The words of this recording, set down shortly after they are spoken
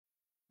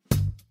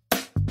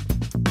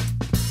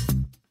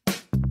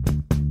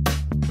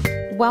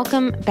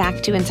Welcome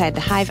back to Inside the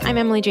Hive. I'm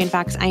Emily Jane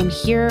Fox. I'm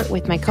here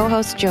with my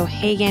co-host, Joe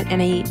Hagan,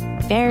 and a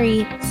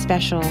very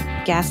special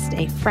guest,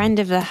 a friend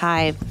of the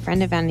Hive,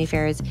 friend of Vanity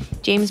Fair's,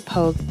 James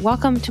Pogue.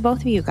 Welcome to both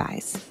of you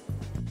guys.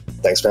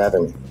 Thanks for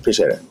having me.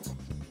 Appreciate it.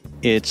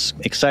 It's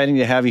exciting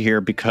to have you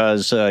here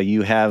because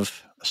you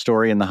have a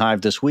story in the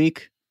Hive this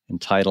week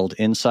entitled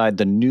Inside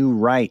the New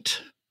Right,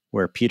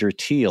 where Peter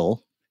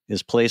Thiel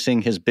is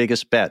placing his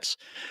biggest bets.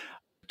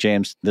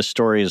 James, this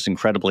story is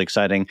incredibly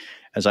exciting.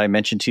 As I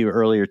mentioned to you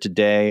earlier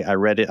today, I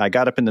read it. I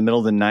got up in the middle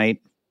of the night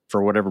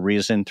for whatever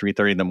reason,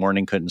 3:30 in the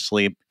morning, couldn't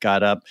sleep,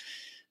 got up.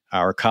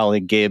 Our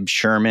colleague Gabe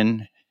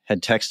Sherman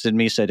had texted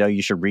me, said, "Oh,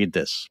 you should read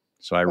this."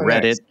 So I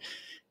read it.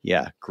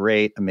 Yeah,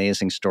 great,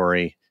 amazing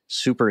story.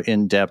 Super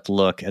in-depth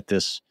look at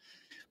this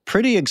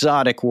pretty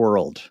exotic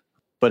world,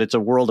 but it's a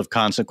world of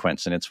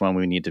consequence, and it's one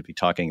we need to be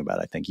talking about,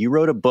 I think. You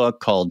wrote a book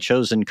called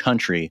Chosen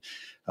Country,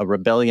 A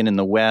Rebellion in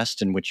the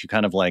West, in which you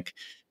kind of like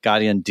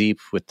got in deep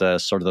with the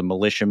sort of the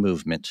militia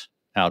movement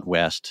out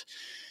west.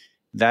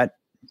 That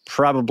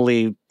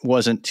probably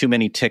wasn't too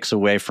many ticks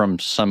away from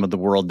some of the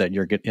world that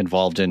you're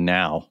involved in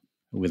now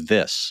with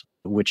this,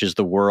 which is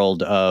the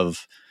world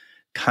of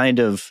kind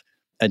of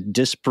a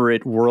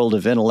disparate world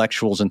of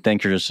intellectuals and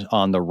thinkers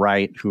on the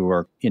right who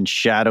are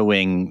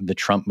shadowing the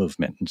Trump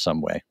movement in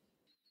some way.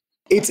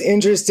 It's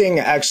interesting,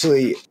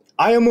 actually.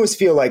 I almost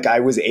feel like I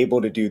was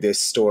able to do this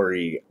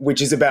story,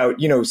 which is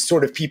about,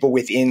 sort of people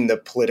within the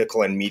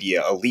political and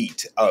media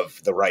elite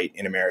of the right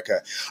in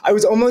America. I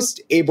was almost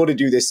able to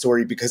do this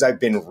story because I've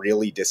been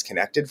really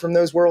disconnected from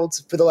those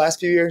worlds for the last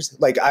few years.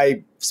 Like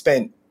I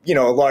spent, a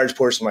large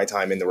portion of my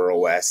time in the rural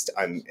West.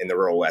 I'm in the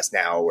rural West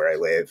now where I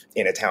live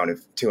in a town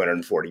of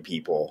 240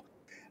 people.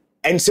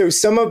 And so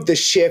some of the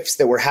shifts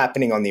that were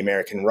happening on the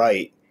American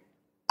right,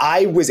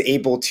 I was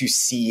able to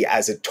see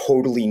as a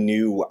totally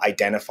new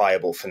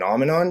identifiable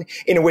phenomenon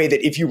in a way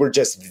that if you were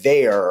just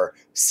there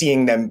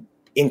seeing them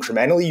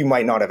incrementally, you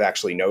might not have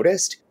actually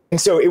noticed. And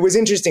so it was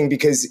interesting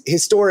because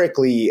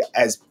historically,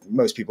 as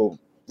most people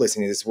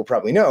listening to this will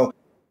probably know,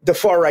 the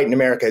far right in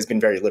America has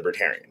been very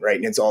libertarian, right?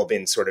 And it's all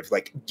been sort of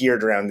like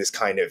geared around this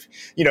kind of,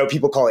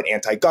 people call it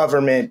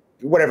anti-government,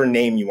 whatever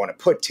name you want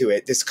to put to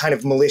it. This kind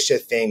of militia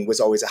thing was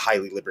always a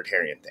highly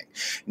libertarian thing.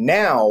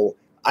 Now,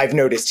 I've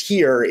noticed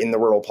here in the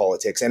rural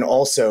politics and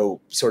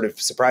also sort of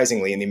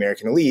surprisingly in the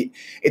American elite,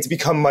 it's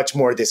become much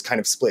more this kind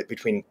of split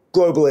between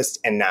globalist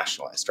and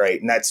nationalist,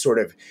 right? And that's sort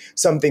of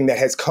something that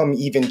has come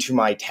even to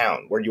my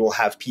town, where you will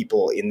have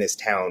people in this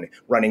town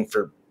running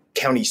for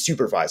county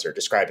supervisor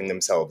describing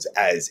themselves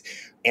as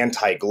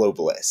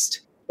anti-globalist.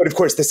 But of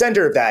course, the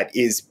center of that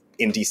is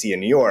in DC and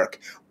New York,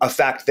 a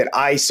fact that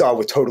I saw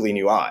with totally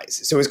new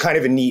eyes. So it was kind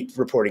of a neat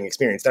reporting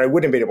experience that I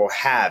wouldn't have been able to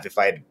have if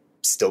I had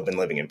still been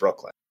living in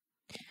Brooklyn.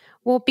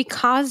 Well,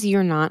 because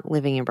you're not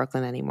living in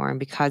Brooklyn anymore and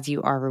because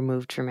you are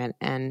removed from it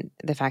and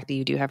the fact that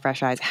you do have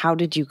fresh eyes, how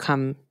did you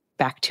come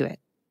back to it?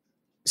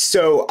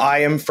 So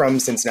I am from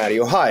Cincinnati,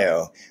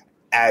 Ohio,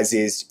 as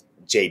is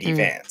J.D.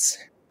 Vance.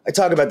 I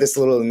talk about this a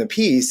little in the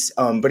piece,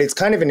 but it's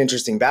kind of an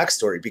interesting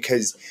backstory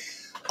because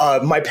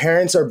my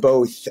parents are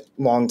both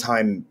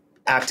longtime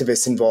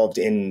activists involved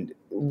in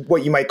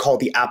what you might call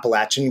the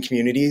Appalachian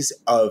communities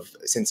of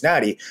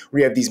Cincinnati,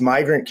 where you have these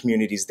migrant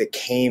communities that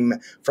came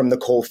from the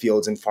coal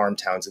fields and farm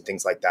towns and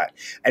things like that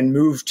and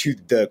moved to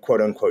the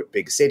quote unquote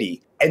big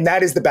city. And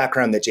that is the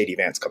background that J.D.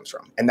 Vance comes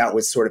from. And that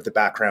was sort of the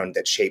background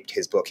that shaped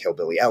his book,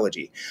 Hillbilly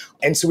Elegy.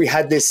 And so we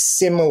had this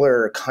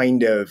similar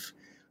kind of,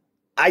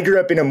 I grew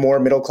up in a more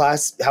middle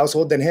class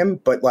household than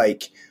him, but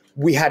like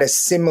we had a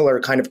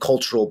similar kind of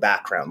cultural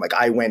background. Like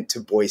I went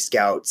to Boy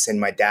Scouts and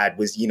my dad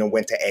was,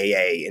 went to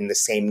AA in the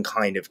same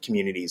kind of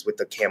communities with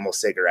the Camel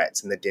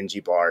cigarettes and the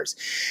dingy bars.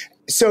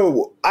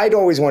 So I'd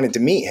always wanted to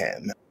meet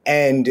him.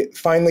 And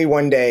finally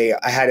one day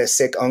I had a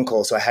sick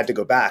uncle, so I had to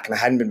go back and I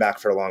hadn't been back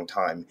for a long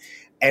time.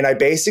 And I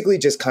basically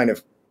just kind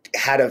of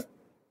had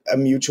a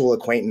mutual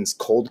acquaintance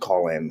cold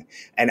call him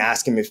and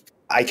ask him if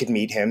I could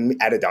meet him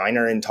at a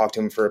diner and talk to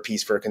him for a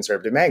piece for a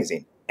conservative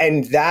magazine.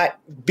 And that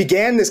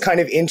began this kind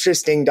of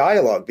interesting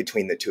dialogue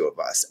between the two of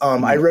us.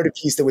 I wrote a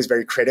piece that was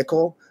very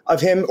critical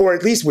of him, or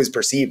at least was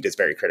perceived as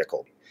very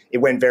critical. It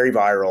went very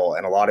viral,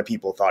 and a lot of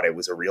people thought it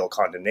was a real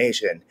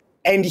condemnation.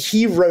 And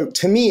he wrote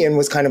to me and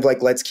was kind of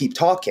like, let's keep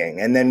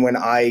talking. And then when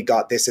I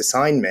got this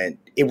assignment,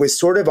 it was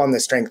sort of on the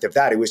strength of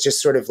that. It was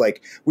just sort of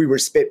like we were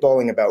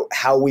spitballing about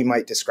how we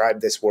might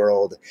describe this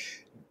world.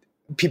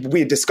 We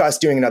had discussed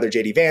doing another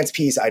J.D. Vance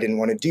piece. I didn't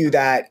want to do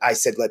that. I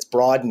said, let's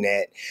broaden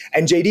it.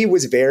 And J.D.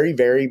 was very,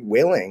 very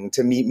willing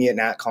to meet me at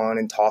NatCon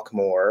and talk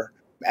more,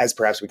 as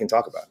perhaps we can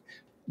talk about.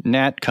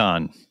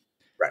 NatCon.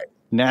 Right.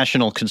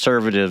 National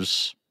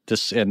Conservatives.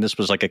 This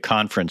was like a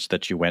conference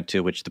that you went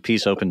to, which the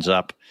piece opens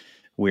up.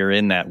 We're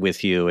in that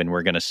with you, and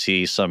we're going to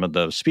see some of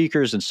the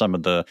speakers and some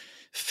of the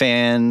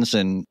fans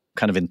and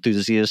kind of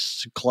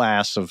enthusiasts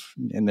class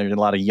and there's a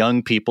lot of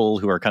young people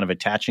who are kind of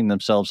attaching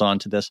themselves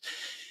onto this.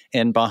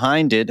 And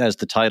behind it, as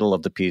the title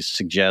of the piece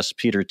suggests,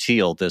 Peter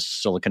Thiel, this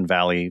Silicon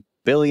Valley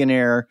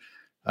billionaire,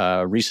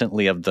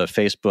 recently of the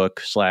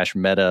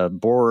Facebook/Meta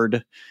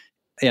board,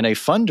 and a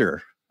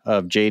funder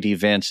of J.D.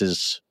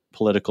 Vance's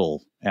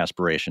political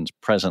aspirations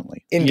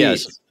presently. Indeed.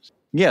 Yes.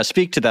 Yeah,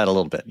 speak to that a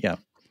little bit. Yeah.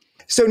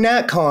 So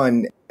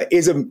NatCon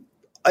is an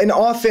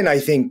often, I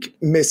think,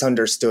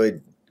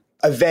 misunderstood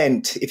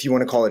event. If you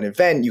want to call it an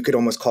event, you could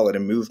almost call it a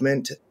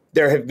movement.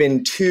 There have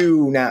been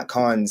 2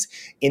 NatCons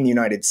in the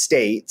United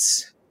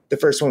States. The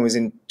first one was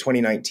in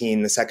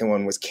 2019. The second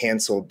one was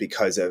canceled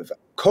because of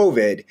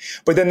COVID.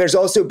 But then there's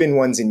also been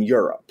ones in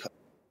Europe.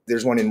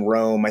 There's one in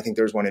Rome. I think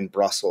there's one in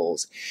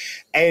Brussels.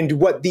 And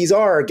what these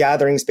are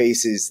gathering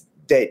spaces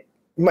that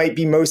might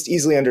be most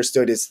easily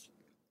understood as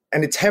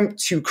an attempt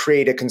to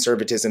create a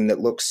conservatism that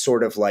looks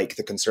sort of like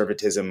the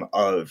conservatism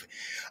of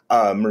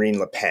Marine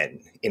Le Pen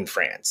in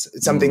France.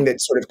 It's something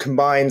that sort of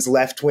combines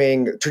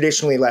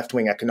traditionally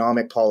left-wing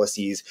economic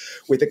policies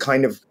with a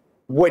kind of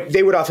what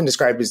they would often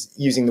describe as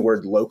using the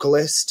word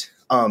localist,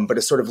 but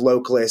a sort of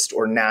localist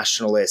or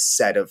nationalist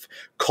set of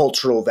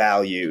cultural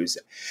values.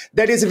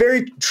 That is a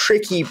very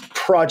tricky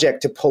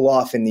project to pull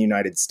off in the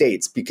United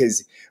States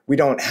because we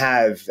don't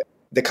have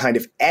the kind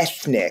of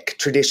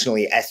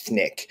traditionally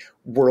ethnic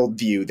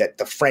worldview that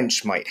the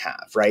French might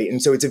have, right?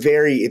 And so it's a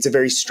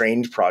very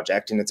strange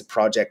project, and it's a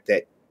project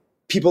that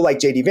people like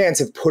J.D. Vance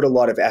have put a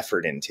lot of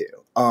effort into.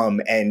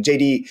 And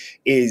J.D.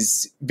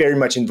 is very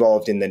much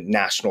involved in the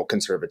national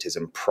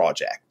conservatism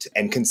project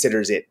and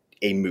considers it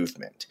a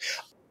movement.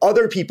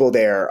 Other people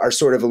there are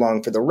sort of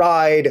along for the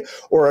ride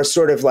or are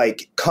sort of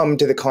like come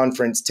to the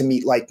conference to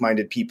meet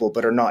like-minded people,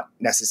 but are not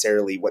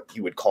necessarily what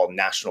you would call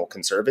national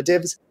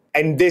conservatives.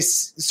 And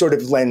this sort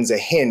of lends a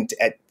hint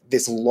at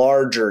this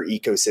larger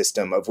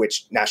ecosystem of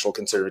which national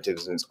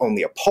conservatism is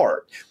only a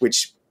part,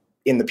 which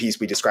in the piece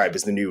we describe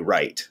as the new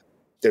right.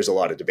 There's a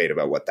lot of debate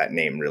about what that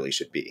name really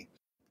should be.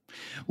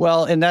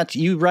 Well, and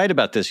you write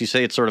about this. You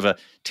say it's sort of a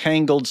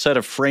tangled set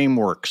of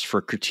frameworks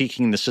for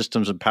critiquing the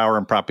systems of power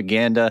and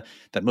propaganda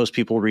that most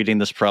people reading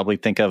this probably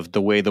think of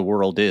the way the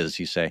world is,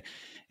 you say.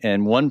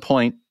 And one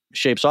point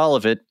shapes all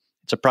of it.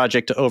 It's a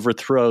project to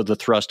overthrow the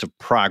thrust of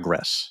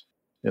progress,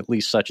 at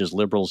least such as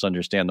liberals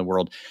understand the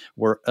word.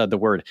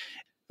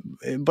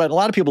 But a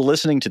lot of people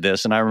listening to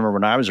this, and I remember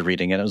when I was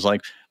reading it, it was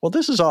like, well,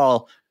 this is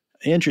all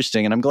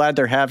interesting, and I'm glad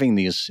they're having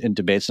these in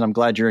debates, and I'm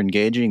glad you're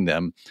engaging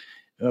them.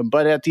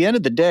 But at the end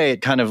of the day,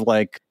 it kind of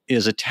like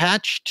is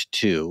attached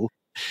to,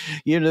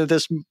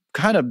 this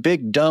kind of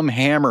big dumb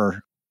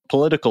hammer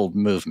political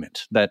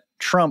movement that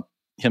Trump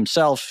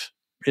himself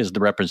is the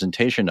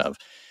representation of.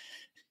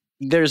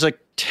 There's a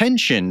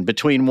tension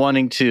between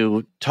wanting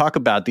to talk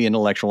about the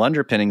intellectual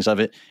underpinnings of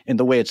it and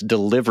the way it's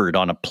delivered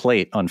on a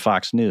plate on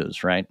Fox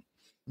News, right?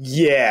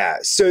 Yeah.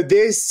 So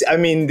this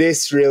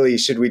really,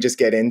 should we just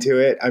get into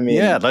it?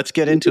 Yeah, let's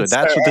get into it.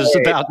 That's what this is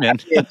about, man.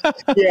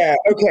 Yeah.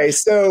 Okay.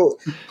 So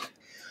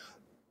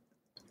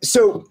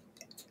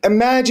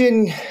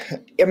imagine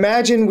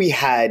we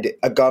had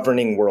a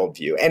governing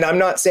worldview. And I'm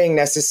not saying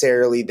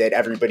necessarily that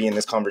everybody in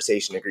this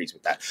conversation agrees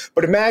with that,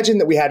 but imagine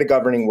that we had a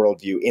governing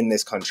worldview in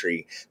this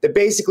country that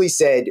basically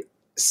said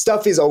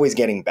stuff is always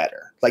getting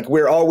better. Like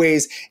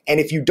and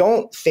if you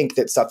don't think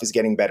that stuff is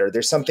getting better,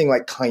 there's something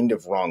like kind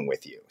of wrong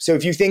with you. So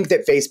if you think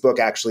that Facebook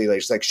actually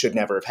should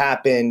never have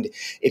happened,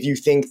 if you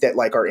think that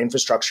our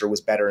infrastructure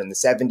was better in the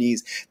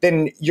 70s,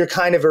 then you're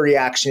kind of a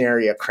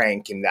reactionary, a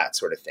crank, and that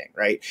sort of thing,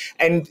 right?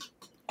 And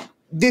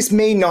this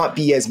may not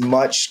be as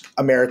much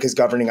America's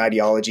governing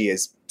ideology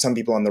as some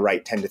people on the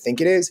right tend to think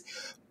it is,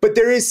 but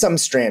there is some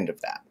strand of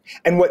that.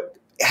 And what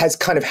has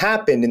kind of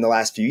happened in the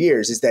last few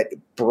years is that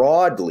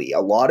broadly, a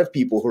lot of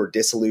people who are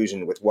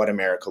disillusioned with what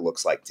America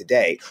looks like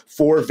today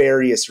for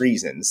various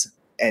reasons,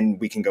 and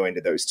we can go into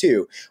those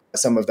too,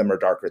 some of them are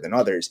darker than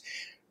others,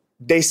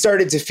 they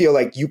started to feel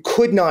like you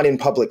could not in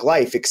public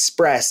life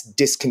express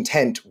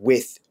discontent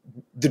with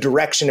the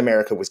direction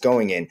America was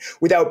going in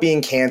without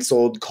being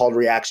canceled, called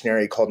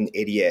reactionary, called an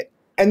idiot.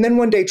 And then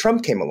one day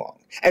Trump came along.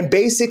 And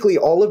basically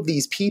all of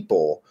these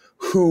people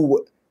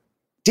who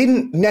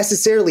didn't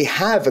necessarily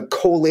have a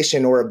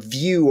coalition or a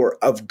view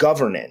of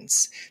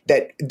governance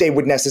that they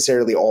would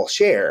necessarily all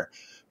share,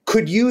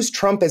 could use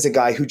Trump as a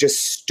guy who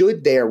just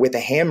stood there with a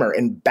hammer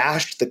and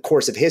bashed the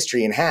course of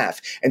history in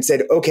half and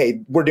said, okay,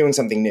 we're doing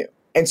something new.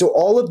 And so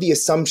all of the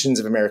assumptions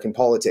of American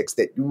politics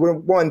that were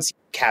once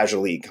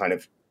casually kind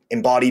of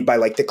embodied by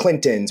the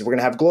Clintons, we're going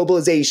to have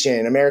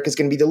globalization, America's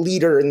going to be the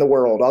leader in the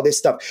world, all this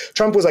stuff.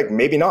 Trump was like,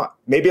 maybe not.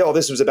 Maybe all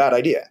this was a bad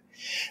idea.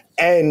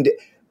 And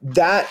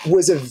that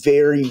was a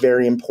very,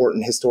 very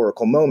important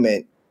historical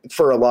moment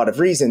for a lot of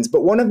reasons.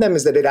 But one of them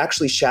is that it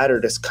actually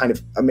shattered this kind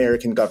of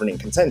American governing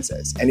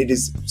consensus. And it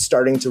is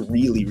starting to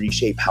really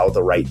reshape how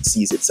the right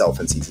sees itself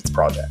and sees its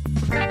project.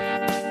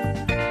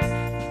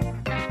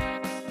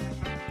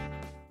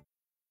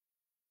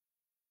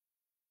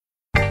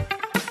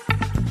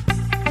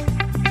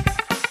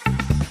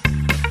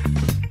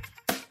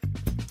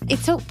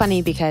 It's so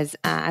funny because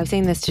I was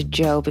saying this to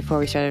Joe before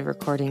we started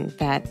recording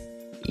that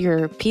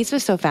your piece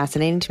was so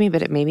fascinating to me,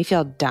 but it made me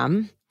feel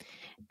dumb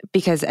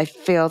because it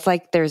feels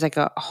like there's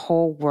a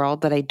whole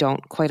world that I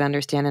don't quite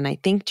understand. And I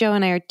think Joe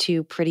and I are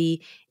two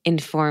pretty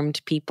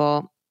informed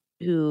people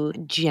who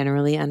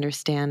generally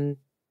understand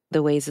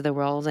the ways of the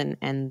world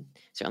and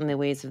certainly the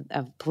ways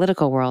of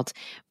political world.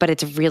 But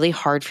it's really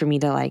hard for me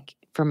to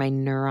for my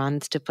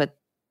neurons to put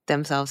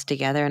themselves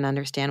together and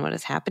understand what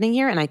is happening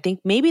here. And I think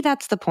maybe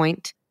that's the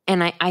point.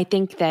 And I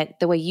think that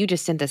the way you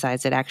just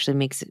synthesized it actually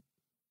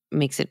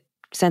makes it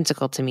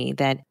sensical to me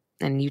that,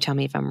 and you tell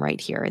me if I'm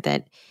right here,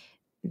 that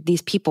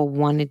these people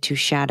wanted to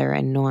shatter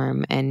a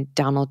norm, and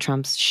Donald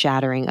Trump's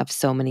shattering of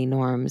so many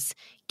norms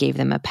gave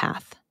them a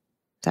path.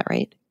 Is that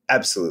right?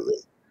 Absolutely.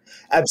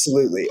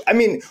 Absolutely. I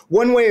mean,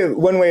 one way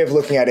of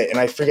looking at it, and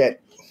I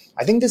forget,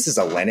 I think this is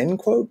a Lenin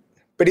quote,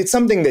 but it's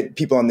something that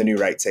people on the New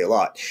Right say a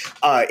lot,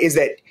 is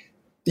that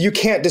you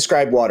can't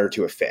describe water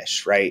to a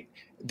fish, right?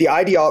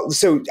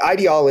 So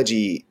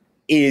ideology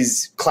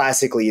is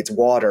classically, it's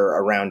water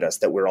around us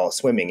that we're all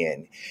swimming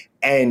in.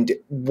 And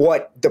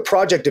what the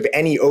project of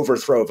any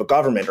overthrow of a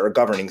government or a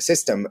governing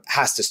system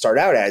has to start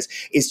out as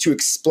is to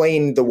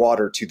explain the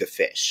water to the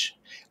fish.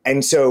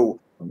 And so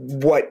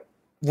what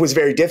was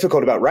very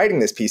difficult about writing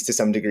this piece to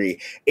some degree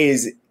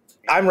is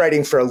I'm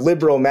writing for a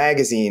liberal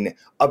magazine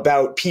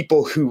about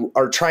people who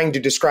are trying to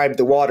describe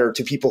the water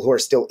to people who are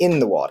still in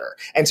the water.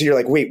 And so you're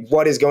like, wait,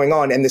 what is going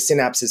on? And the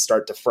synapses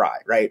start to fry,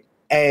 right?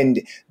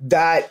 And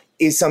that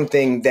is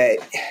something that,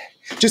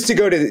 just to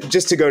go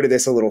to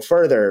this a little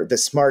further, the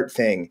smart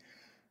thing,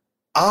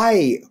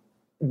 I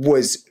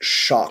was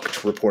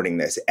shocked reporting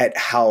this at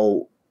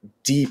how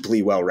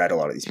deeply well read a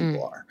lot of these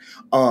people are.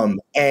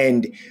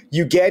 And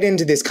you get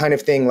into this kind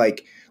of thing,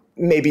 like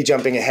maybe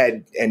jumping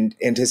ahead and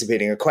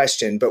anticipating a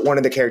question, but one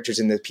of the characters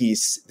in the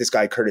piece, this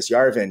guy, Curtis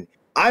Yarvin,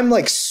 I'm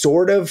like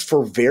sort of,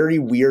 for very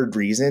weird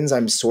reasons,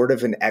 I'm sort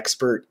of an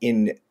expert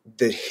in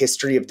the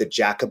history of the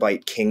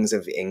Jacobite kings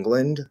of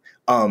England,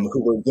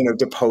 who were,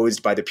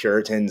 deposed by the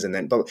Puritans.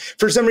 But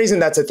for some reason,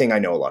 that's a thing I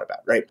know a lot about,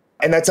 right?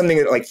 And that's something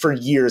that for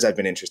years I've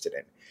been interested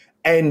in.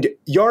 And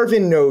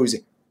Yarvin knows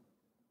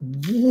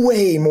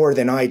way more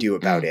than I do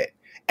about it.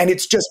 And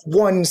it's just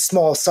one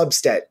small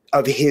subset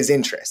of his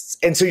interests.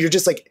 And so you're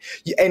just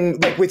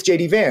and with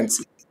J.D.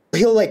 Vance,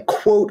 he'll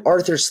quote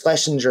Arthur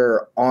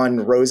Schlesinger on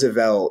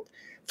Roosevelt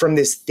from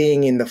this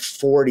thing in the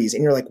 40s.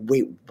 And you're like,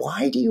 wait,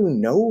 why do you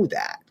know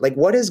that?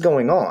 What is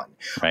going on?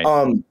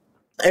 Right.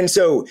 And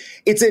so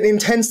it's an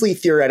intensely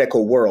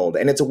theoretical world.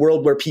 And it's a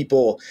world where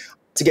people,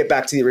 to get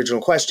back to the original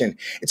question,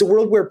 it's a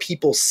world where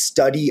people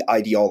study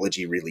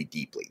ideology really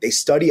deeply. They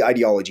study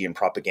ideology and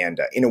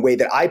propaganda in a way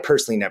that I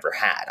personally never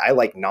had. I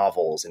like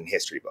novels and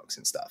history books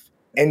and stuff.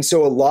 And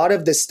so a lot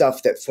of the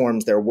stuff that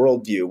forms their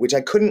worldview, which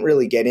I couldn't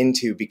really get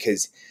into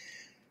because,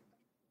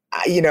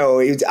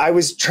 I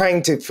was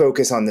trying to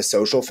focus on the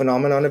social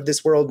phenomenon of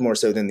this world more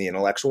so than the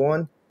intellectual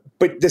one.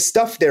 But the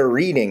stuff they're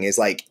reading is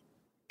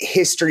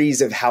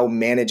histories of how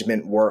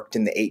management worked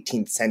in the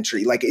 18th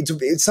century.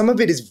 It's some of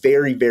it is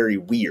very, very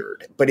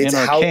weird, but it's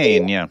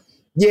arcane,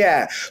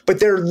 yeah. But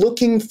they're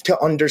looking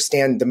to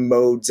understand the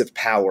modes of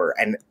power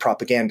and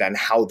propaganda and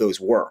how those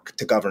work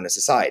to govern a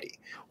society.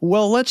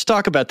 Well, let's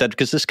talk about that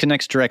because this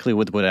connects directly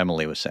with what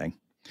Emily was saying.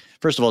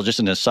 First of all, just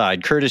an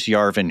aside, Curtis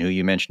Yarvin, who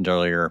you mentioned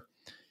earlier,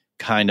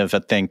 kind of a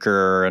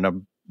thinker and a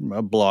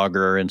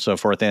blogger and so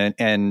forth,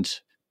 and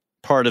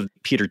part of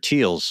Peter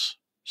Thiel's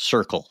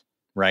circle.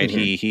 Right.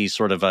 Mm-hmm. He's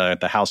sort of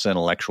the house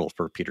intellectual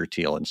for Peter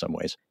Thiel in some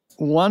ways.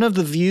 One of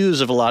the views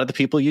of a lot of the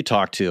people you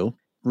talk to,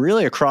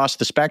 really across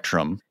the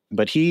spectrum,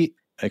 but he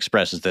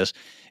expresses this,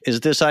 is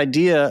this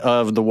idea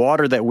of the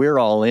water that we're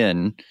all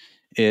in.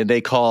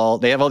 They have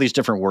all these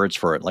different words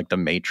for it, like the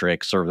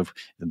matrix or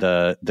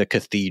the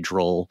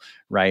cathedral,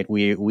 right?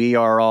 We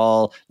are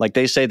all, like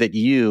they say that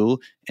you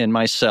and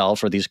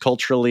myself are these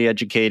culturally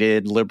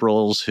educated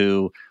liberals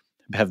who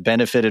have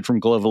benefited from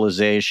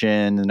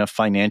globalization and a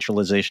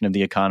financialization of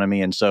the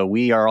economy. And so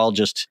we are all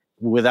just,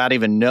 without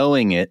even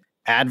knowing it,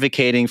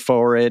 advocating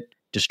for it,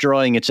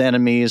 destroying its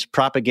enemies,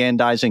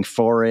 propagandizing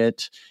for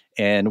it.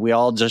 And we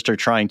all just are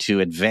trying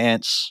to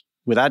advance,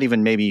 without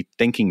even maybe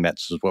thinking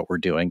that's what we're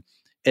doing,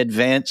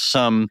 advance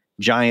some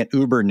giant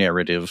Uber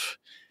narrative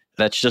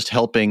that's just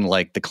helping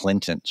the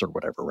Clintons or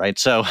whatever, right?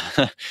 So,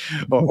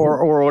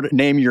 or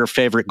name your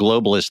favorite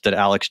globalist that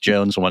Alex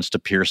Jones wants to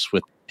pierce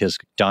with his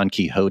Don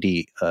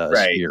Quixote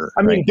spear.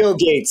 I mean, Bill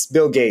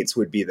Gates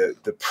would be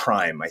the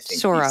prime, I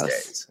think, Soros.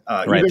 These days.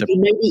 Right.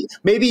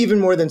 Maybe even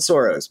more than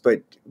Soros,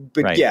 but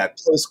right. Yeah,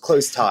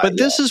 close tie. But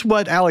this is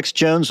what Alex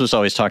Jones was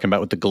always talking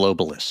about with the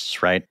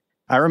globalists, right?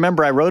 I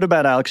remember I wrote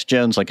about Alex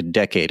Jones a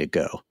decade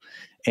ago,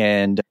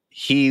 and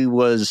he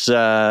was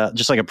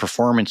just like a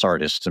performance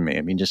artist to me.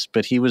 I mean,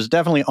 but he was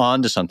definitely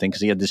on to something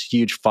because he had this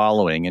huge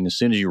following. And as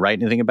soon as you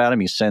write anything about him,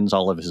 he sends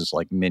all of his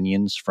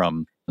minions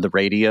from the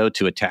radio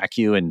to attack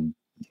you and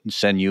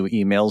send you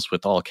emails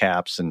with all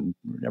caps, and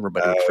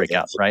everybody would freak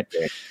out, right?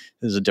 This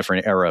is a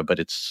different era, but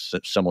it's a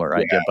similar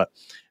idea.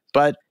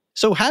 But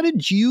so how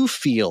did you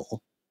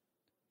feel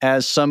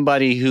as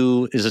somebody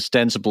who is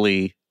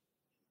ostensibly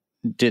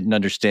didn't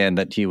understand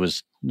that he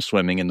was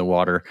swimming in the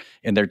water,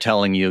 and they're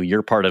telling you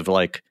you're part of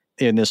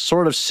in this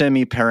sort of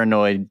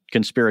semi-paranoid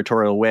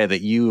conspiratorial way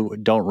that you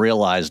don't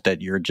realize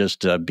that you're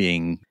just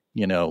being,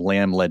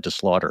 lamb led to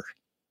slaughter?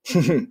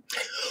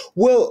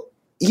 Well,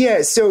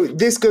 Yeah, so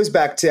this goes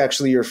back to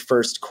actually your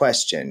first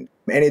question.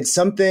 And it's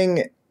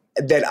something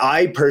that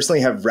I personally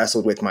have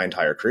wrestled with my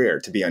entire career,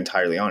 to be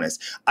entirely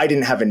honest. I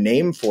didn't have a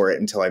name for it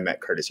until I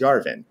met Curtis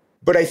Yarvin.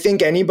 But I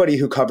think anybody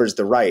who covers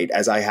the right,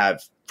 as I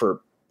have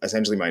for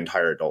essentially my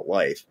entire adult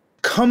life,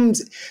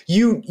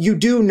 you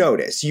do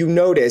notice,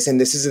 and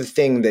this is the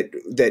thing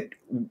that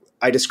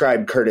I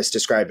described Curtis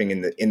describing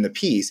in the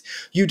piece,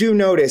 you do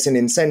notice an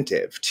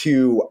incentive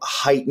to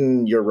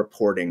heighten your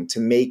reporting, to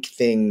make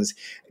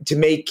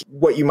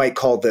what you might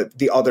call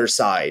the other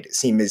side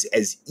seem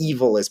as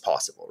evil as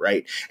possible,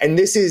 right? And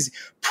this is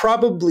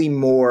probably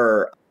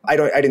more, I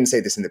didn't say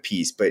this in the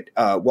piece, but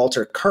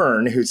Walter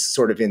Kern, who's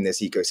sort of in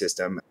this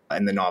ecosystem,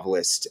 and the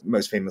novelist,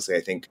 most famously,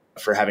 I think,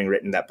 for having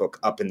written that book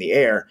Up in the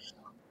Air,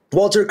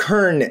 Walter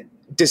Kern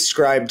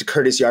described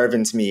Curtis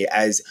Yarvin to me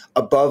as,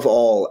 above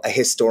all, a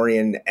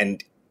historian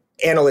and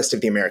analyst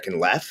of the American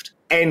left.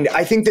 And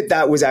I think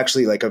that was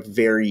actually like a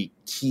very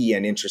key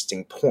and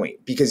interesting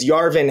point, because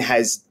Yarvin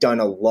has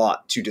done a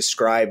lot to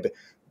describe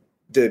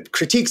the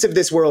critiques of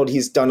this world.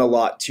 He's done a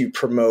lot to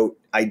promote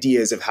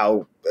ideas of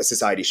how a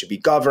society should be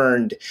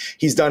governed.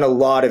 He's done a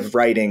lot of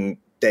writing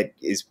that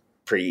is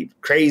pretty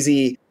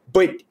crazy.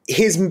 But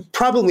his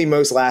probably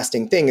most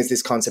lasting thing is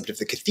this concept of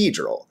the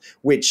cathedral,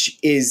 which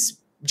is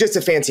just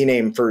a fancy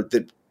name for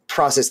the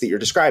process that you're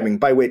describing,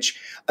 by which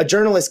a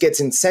journalist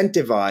gets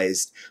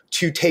incentivized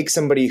to take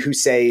somebody who,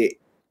 say,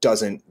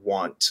 doesn't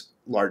want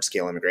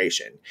large-scale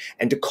immigration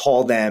and to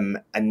call them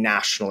a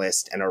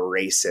nationalist and a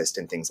racist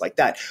and things like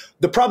that.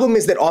 The problem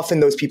is that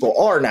often those people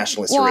are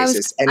nationalists or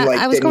racist.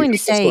 I was going to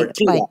say,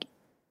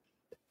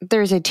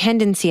 there's a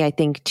tendency, I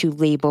think, to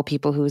label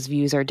people whose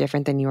views are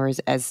different than yours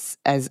as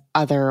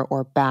other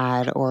or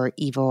bad or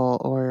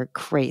evil or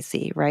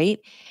crazy, right?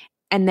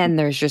 And then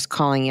there's just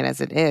calling it as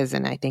it is.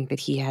 And I think that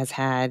he has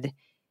had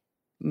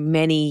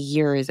many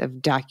years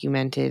of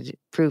documented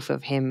proof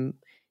of him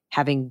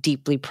having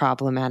deeply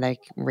problematic,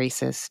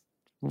 racist,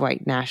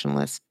 white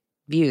nationalist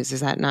views. Is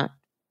that not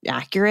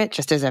accurate,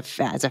 just as a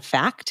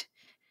fact?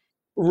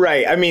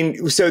 Right. I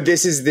mean, so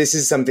this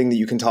is something that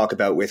you can talk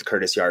about with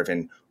Curtis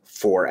Yarvin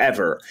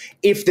forever.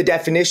 If the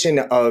definition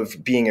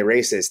of being a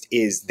racist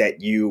is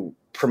that you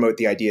promote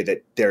the idea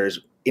that there's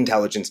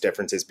intelligence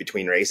differences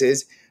between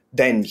races,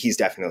 then he's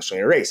definitely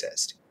a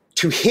racist.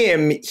 To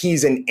him,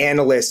 he's an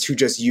analyst who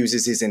just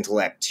uses his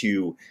intellect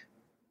to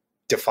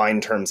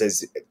define terms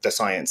as the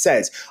science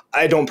says.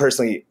 I don't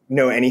personally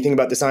know anything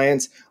about the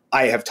science.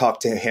 I have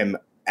talked to him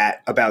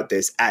about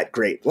this at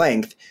great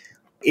length.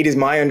 It is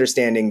my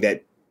understanding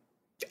that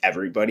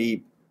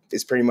everybody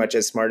is pretty much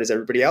as smart as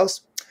everybody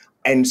else.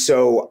 And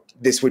so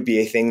this would be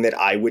a thing that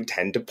I would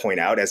tend to point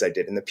out, as I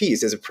did in the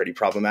piece, as a pretty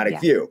problematic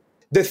view.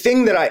 The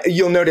thing that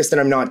you'll notice that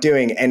I'm not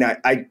doing, and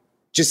I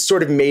just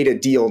sort of made a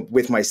deal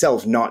with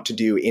myself not to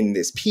do in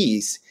this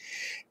piece,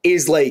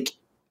 is like,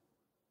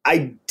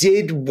 I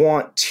did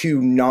want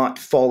to not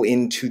fall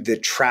into the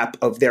trap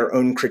of their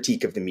own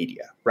critique of the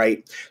media,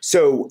 right?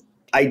 So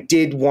I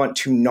did want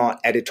to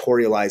not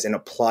editorialize and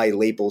apply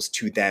labels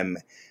to them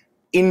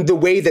in the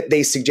way that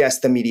they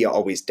suggest the media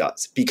always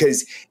does.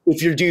 Because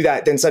if you do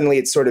that, then suddenly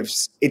it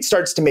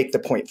starts to make the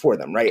point for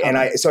them, right? And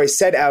I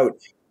set out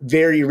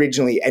very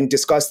originally and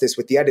discussed this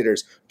with the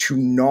editors to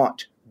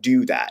not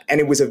do that. And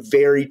it was a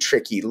very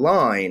tricky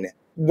line,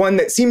 one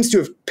that seems to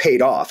have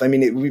paid off. I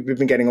mean, we've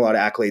been getting a lot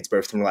of accolades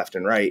both from left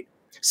and right.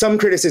 Some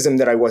criticism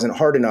that I wasn't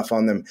hard enough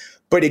on them.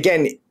 But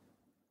again,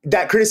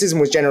 that criticism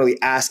was generally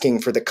asking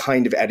for the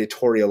kind of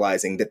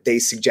editorializing that they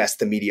suggest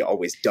the media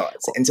always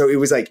does. And so it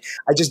was like,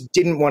 I just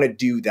didn't want to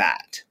do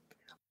that.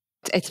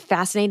 It's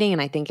fascinating.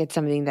 And I think it's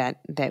something that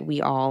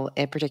we all,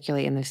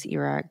 particularly in this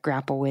era,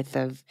 grapple with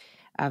of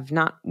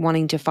not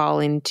wanting to fall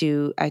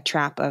into a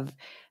trap of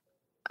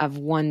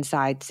one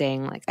side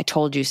saying like, I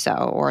told you so,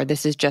 or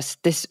this is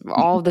just this,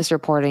 all of this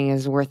reporting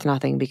is worth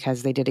nothing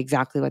because they did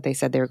exactly what they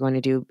said they were going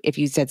to do if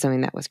you said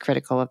something that was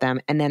critical of them.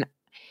 And then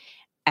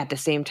at the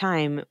same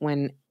time,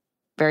 when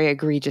very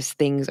egregious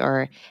things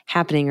are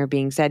happening or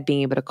being said,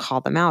 being able to call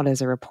them out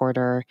as a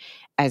reporter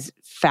as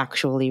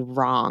factually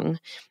wrong.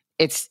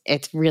 It's a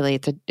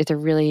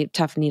really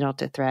tough needle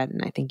to thread.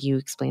 And I think you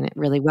explain it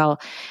really well.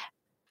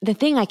 The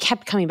thing I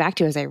kept coming back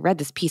to as I read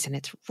this piece, and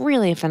it's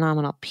really a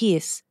phenomenal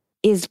piece,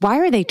 is why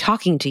are they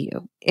talking to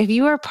you? If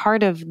you are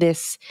part of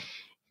this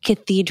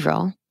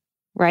cathedral,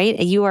 right?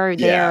 You are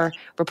there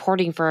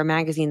reporting for a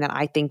magazine that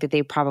I think that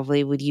they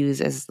probably would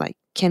use as like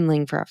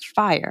kindling for a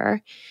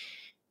fire,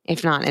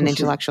 if not an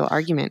intellectual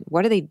argument.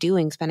 What are they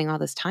doing spending all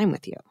this time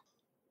with you?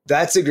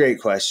 That's a great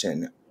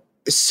question.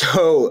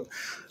 So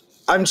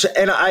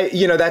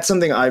that's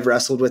something I've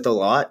wrestled with a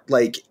lot.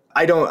 Like,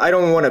 I don't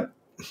want to,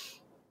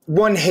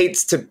 one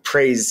hates to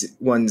praise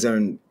one's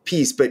own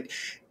piece, but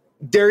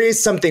there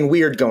is something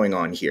weird going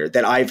on here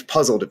that I've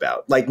puzzled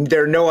about. Like,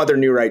 there are no other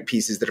New Right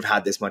pieces that have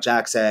had this much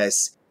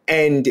access.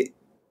 And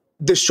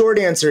the short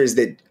answer is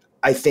that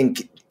I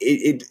think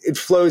it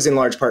flows in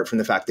large part from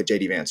the fact that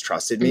J.D. Vance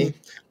trusted me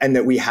and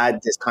that we had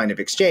this kind of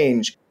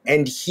exchange.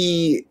 And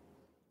he,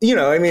 we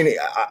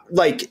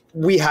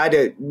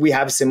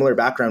have a similar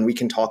background. We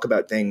can talk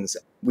about things.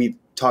 We've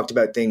talked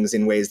about things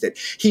in ways that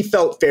he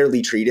felt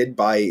fairly treated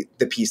by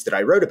the piece that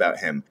I wrote about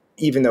him,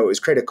 even though it was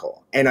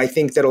critical. And I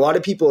think that a lot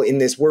of people in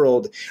this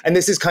world, and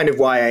this is kind of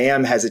why I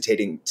am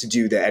hesitating to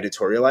do the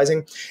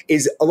editorializing,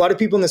 is a lot of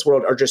people in this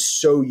world are just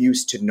so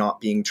used to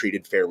not being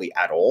treated fairly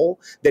at all,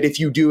 that if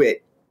you do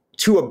it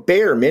to a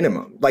bare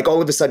minimum, like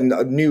all of a sudden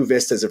new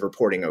vistas of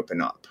reporting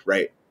open up,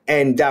 right?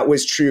 And that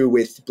was true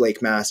with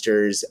Blake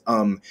Masters.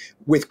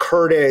 With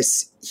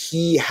Curtis,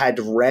 he had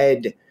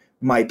read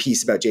my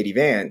piece about JD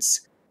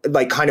Vance,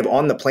 like kind of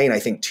on the plane, I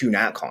think, to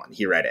NatCon.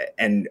 He read it.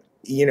 And,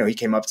 you know, he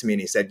came up to me and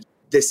he said,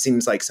 this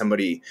seems like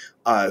somebody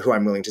who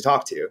I'm willing to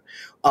talk to.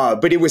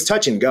 But it was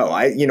touch and go.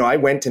 I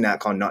went to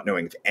NatCon not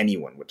knowing if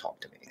anyone would talk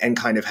to me and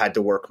kind of had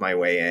to work my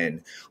way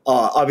in.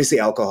 Obviously,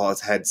 alcohol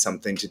has had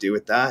something to do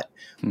with that.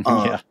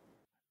 Yeah.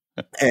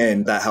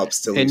 And that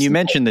helps to. And you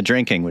mentioned the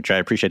drinking, which I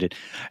appreciated.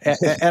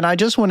 And I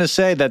just want to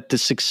say that the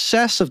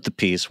success of the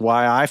piece,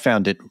 why I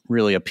found it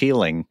really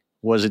appealing,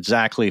 was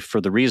exactly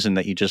for the reason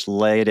that you just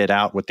laid it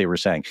out what they were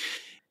saying.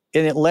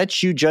 And it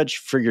lets you judge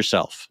for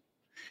yourself.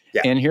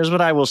 Yeah. And here's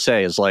what I will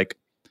say is, like,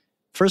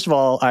 first of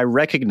all, I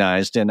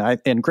recognized,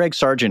 and Greg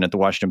Sargent at the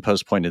Washington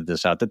Post pointed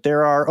this out, that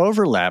there are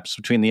overlaps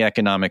between the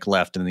economic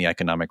left and the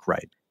economic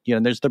right. You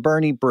know, there's the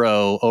Bernie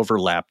bro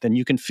overlap, and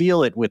you can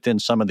feel it within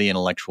some of the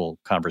intellectual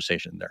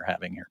conversation they're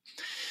having here.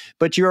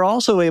 But you're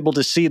also able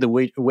to see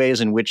the ways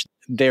in which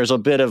there's a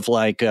bit of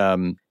like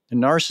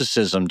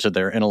narcissism to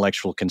their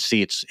intellectual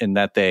conceits, in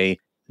that they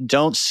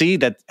don't see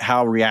that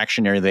how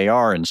reactionary they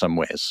are in some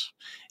ways,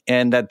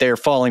 and that they're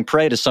falling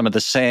prey to some of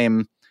the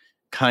same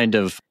kind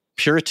of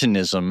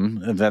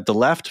puritanism that the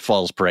left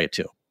falls prey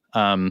to.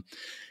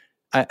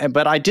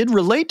 But I did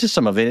relate to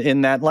some of it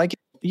in that, like,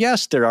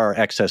 yes, there are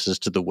excesses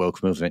to the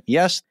woke movement.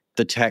 Yes,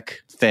 the tech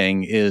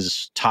thing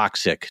is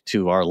toxic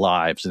to our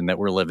lives and that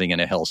we're living in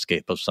a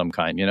hellscape of some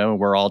kind. You know,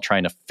 we're all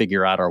trying to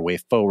figure out our way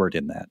forward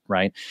in that,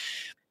 right?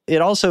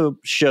 It also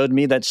showed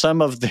me that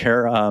some of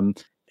their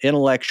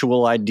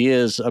intellectual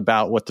ideas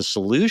about what the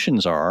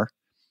solutions are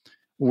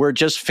were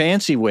just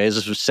fancy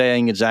ways of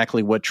saying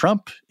exactly what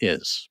Trump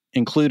is,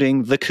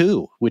 including the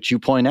coup, which you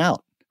point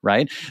out.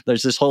 Right?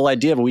 There's this whole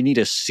idea of we need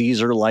a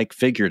Caesar-like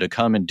figure to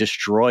come and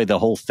destroy the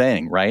whole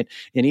thing, right?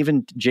 And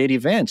even J.D.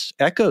 Vance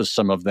echoes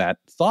some of that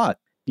thought,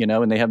 you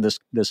know, and they have this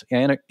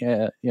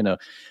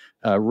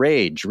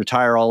rage,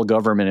 retire all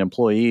government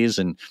employees,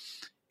 and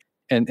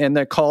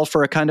that call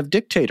for a kind of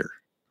dictator,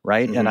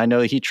 right? Mm-hmm. And I know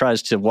he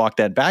tries to walk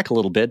that back a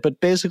little bit, but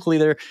basically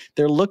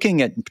they're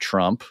looking at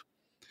Trump,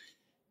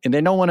 and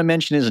they don't want to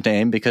mention his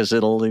name because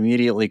it'll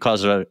immediately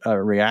cause a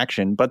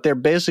reaction, but they're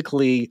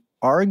basically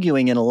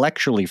arguing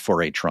intellectually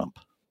for a Trump.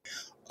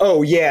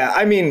 Oh, yeah.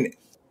 I mean,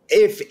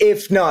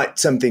 if not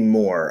something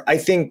more, I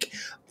think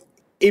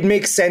it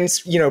makes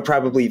sense, you know,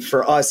 probably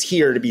for us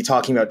here to be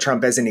talking about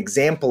Trump as an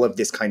example of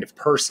this kind of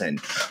person.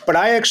 But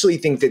I actually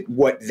think that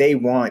what they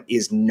want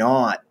is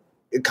not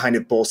a kind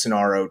of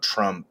Bolsonaro,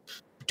 Trump,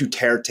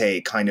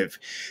 Duterte kind of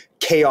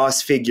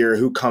chaos figure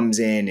who comes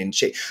in and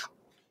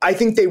I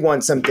think they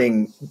want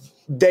something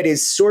that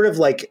is sort of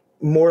like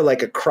more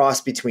like a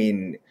cross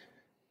between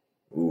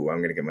I'm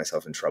going to get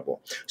myself in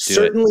trouble.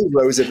 Certainly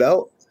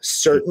Roosevelt,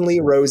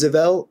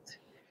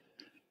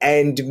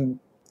 and,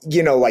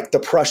 you know, like the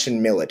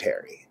Prussian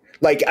military.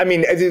 Like, I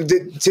mean,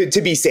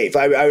 to be safe,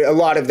 a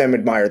lot of them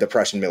admire the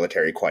Prussian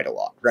military quite a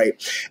lot, right?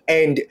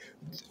 And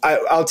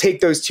I'll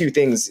take those two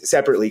things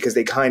separately because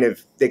they kind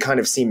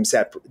of seem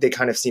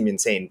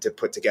insane to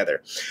put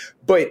together.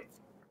 But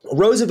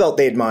Roosevelt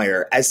they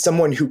admire as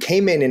someone who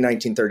came in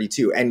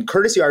 1932, and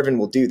Curtis Yarvin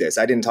will do this.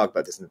 I didn't talk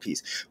about this in the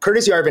piece.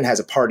 Curtis Yarvin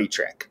has a party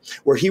trick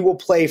where he will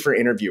play for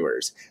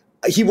interviewers.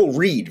 He will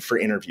read for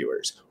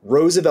interviewers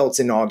Roosevelt's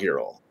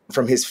inaugural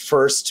from his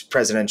first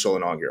presidential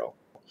inaugural.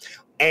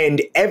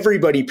 And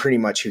everybody pretty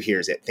much who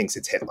hears it thinks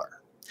it's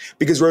Hitler.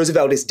 Because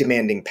Roosevelt is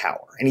demanding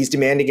power, and he's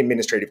demanding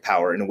administrative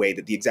power in a way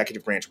that the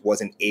executive branch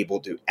wasn't able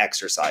to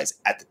exercise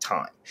at the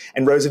time.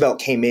 And Roosevelt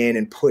came in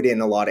and put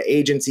in a lot of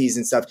agencies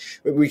and stuff.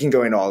 We can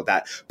go into all of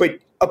that. But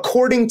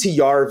according to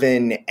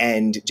Yarvin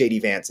and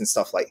J.D. Vance and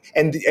stuff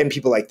and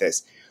people like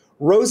this,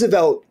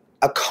 Roosevelt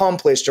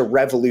accomplished a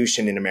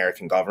revolution in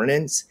American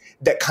governance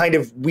that kind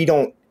of we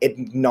don't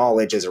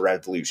acknowledge as a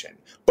revolution.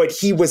 But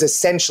he was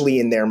essentially,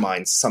 in their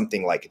minds,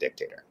 something like a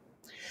dictator.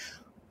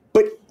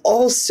 But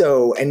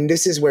also, and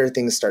this is where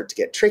things start to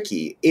get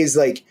tricky, is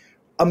like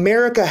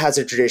America has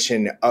a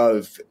tradition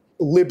of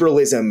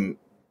liberalism,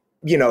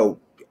 you know,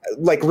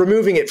 like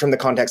removing it from the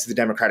context of the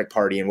Democratic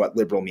Party and what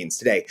liberal means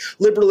today.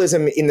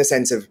 Liberalism in the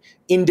sense of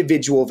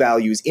individual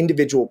values,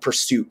 individual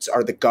pursuits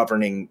are the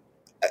governing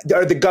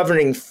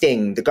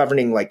thing, the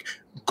governing like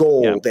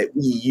goal that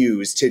we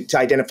use to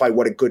identify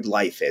what a good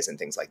life is and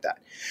things like that.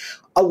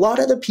 A lot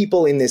of the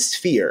people in this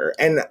sphere,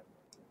 and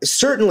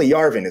certainly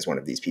Yarvin is one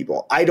of these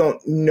people. I don't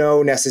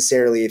know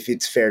necessarily if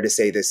it's fair to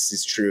say this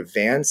is true of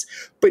Vance,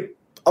 but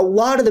a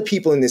lot of the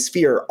people in this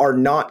sphere are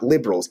not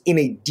liberals in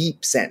a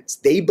deep sense.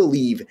 They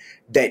believe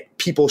that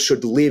people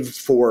should live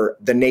for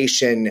the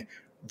nation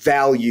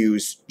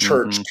values,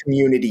 church,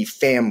 community,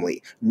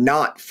 family,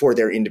 not for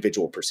their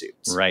individual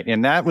pursuits. Right.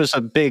 And that was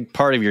a big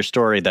part of your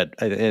story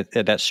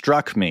that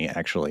struck me,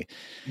 actually,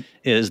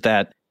 is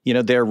that,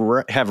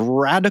 there have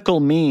radical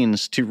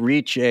means to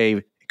reach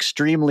a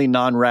extremely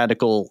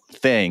non-radical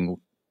thing,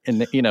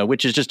 and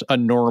which is just a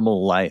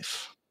normal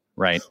life,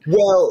 right?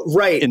 Well,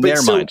 right. In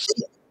their minds.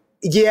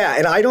 Yeah,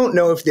 and I don't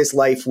know if this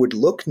life would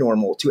look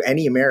normal to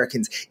any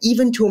Americans,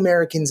 even to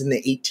Americans in the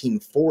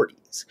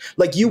 1840s.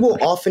 Like, you will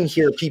often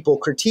hear people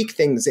critique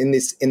things in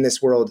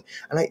this world,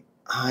 and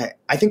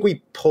I think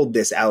we pulled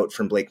this out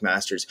from Blake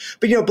Masters.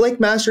 But Blake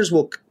Masters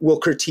will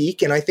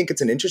critique, and I think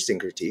it's an interesting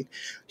critique.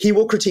 He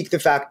will critique the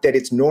fact that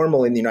it's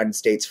normal in the United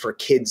States for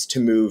kids to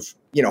move,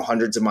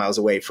 hundreds of miles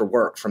away for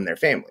work from their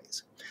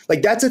families.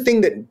 Like, that's a thing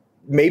that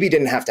maybe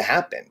didn't have to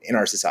happen in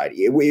our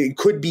society. It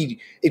could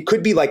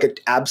be like an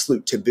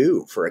absolute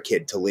taboo for a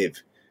kid to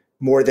live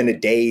more than a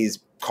day's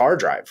car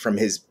drive from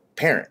his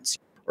parents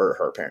or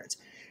her parents.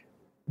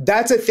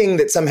 That's a thing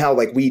that somehow,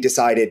 like, we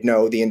decided,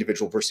 no, the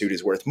individual pursuit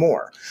is worth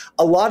more.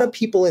 A lot of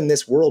people in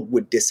this world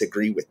would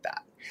disagree with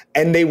that.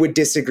 And they would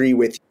disagree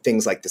with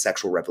things like the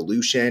sexual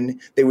revolution.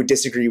 They would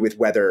disagree with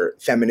whether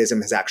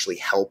feminism has actually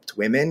helped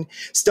women.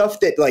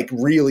 Stuff that, like,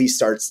 really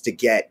starts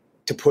to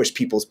push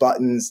people's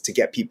buttons, to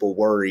get people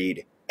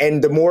worried.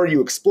 And the more you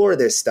explore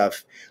this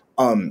stuff,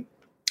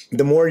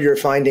 the more you're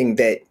finding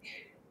that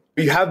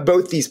you have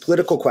both these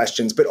political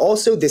questions, but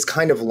also this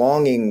kind of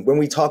longing when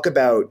we talk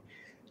about,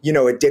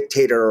 a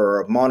dictator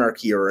or a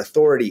monarchy or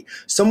authority,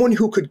 someone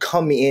who could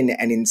come in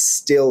and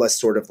instill a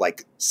sort of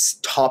like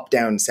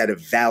top-down set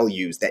of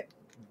values that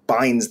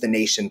binds the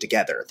nation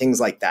together, things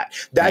like that.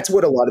 That's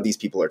what a lot of these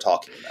people are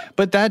talking about.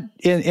 But that,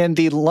 and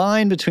the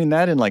line between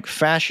that and like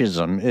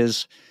fascism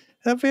is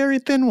a very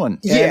thin one.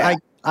 Yeah.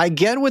 And I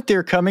get what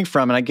they're coming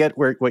from, and I get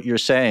what you're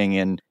saying.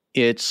 And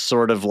it's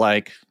sort of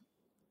like,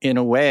 in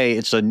a way,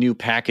 it's a new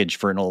package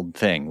for an old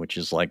thing, which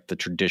is like the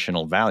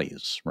traditional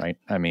values, right?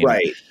 I mean,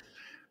 right.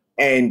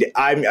 And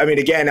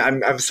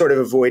I'm sort of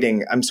avoiding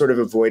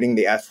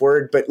the F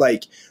word, but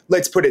like,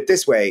 let's put it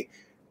this way.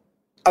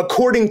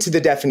 According to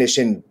the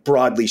definition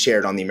broadly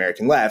shared on the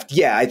American left,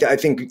 yeah, I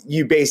think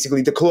you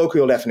basically, the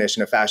colloquial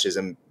definition of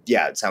fascism,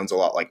 yeah, it sounds a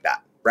lot like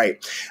that,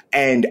 right?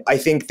 And I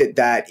think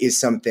that is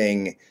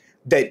something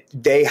that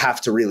they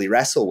have to really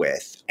wrestle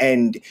with.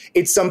 And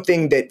it's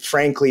something that,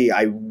 frankly,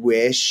 I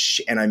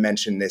wish, and I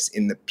mentioned this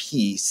in the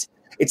piece,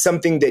 it's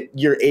something that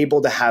you're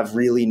able to have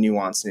really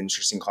nuanced and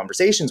interesting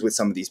conversations with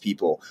some of these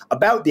people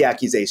about the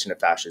accusation of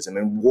fascism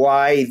and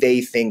why they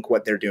think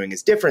what they're doing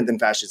is different than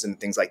fascism and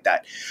things like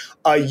that.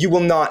 You will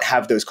not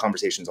have those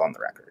conversations on the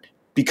record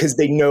because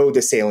they know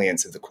the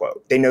salience of the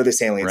quote. They know the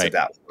salience of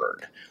that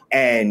word.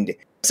 And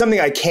something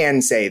I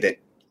can say that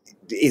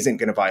isn't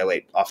going to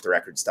violate off the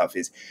record stuff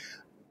is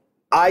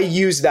I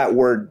use that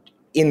word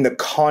in the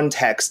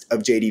context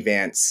of J.D.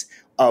 Vance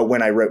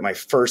when I wrote my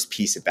first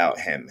piece about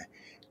him.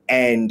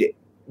 And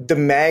the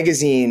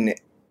magazine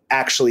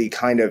actually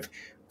kind of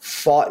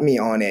fought me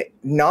on it,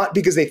 not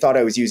because they thought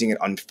I was using it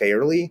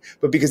unfairly,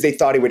 but because they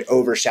thought it would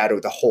overshadow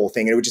the whole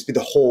thing. And it would just be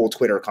the whole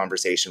Twitter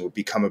conversation would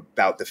become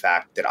about the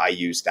fact that I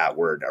used that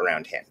word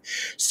around him.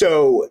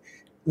 So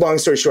long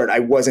story short, I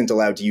wasn't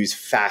allowed to use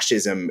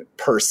fascism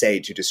per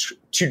se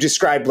to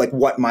describe like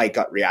what my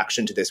gut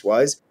reaction to this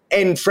was.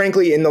 And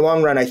frankly, in the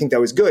long run, I think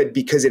that was good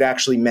because it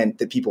actually meant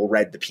that people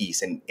read the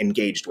piece and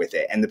engaged with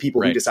it. And the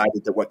people who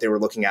decided that what they were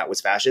looking at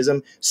was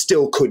fascism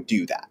still could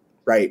do that,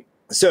 right?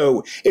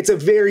 So it's a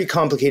very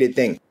complicated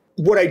thing.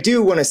 What I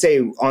do want to say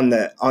on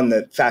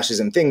the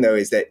fascism thing, though,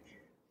 is that,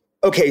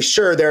 okay,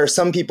 sure, there are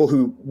some people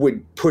who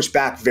would push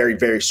back very,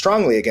 very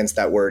strongly against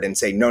that word and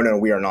say, no,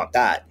 we are not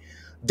that.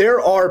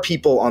 There are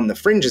people on the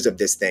fringes of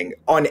this thing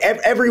on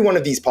every one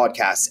of these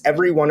podcasts,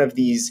 every one of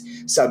these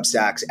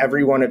Substacks,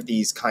 every one of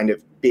these kind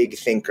of big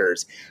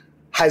thinkers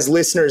has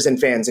listeners and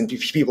fans and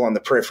people on the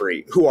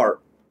periphery who are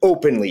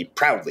openly,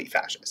 proudly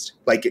fascist.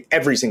 Like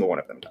every single one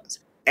of them does.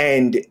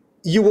 And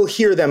you will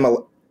hear them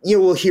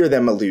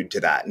allude to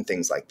that and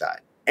things like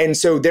that. And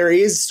so there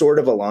is sort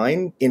of a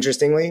line,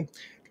 interestingly,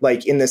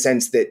 like in the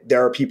sense that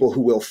there are people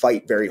who will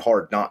fight very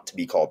hard not to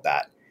be called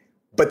that.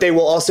 But they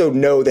will also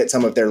know that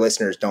some of their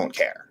listeners don't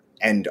care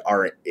and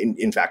are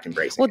in fact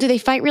embracing Well, it. do they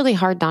fight really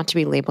hard not to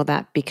be labeled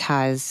that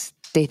because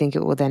they think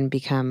it will then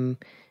become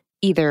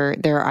either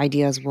their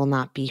ideas will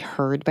not be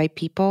heard by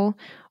people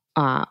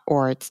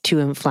or it's too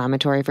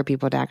inflammatory for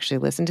people to actually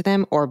listen to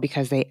them, or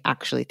because they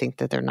actually think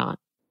that they're not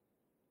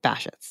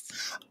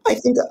fascists? I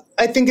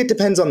think it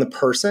depends on the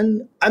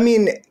person. I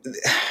mean,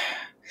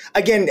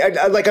 again,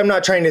 I'm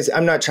not trying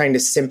to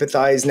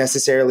sympathize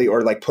necessarily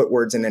or like put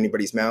words in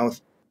anybody's mouth.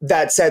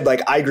 That said,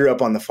 like I grew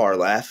up on the far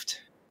left.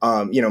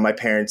 My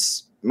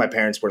parents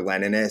were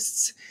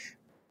Leninists,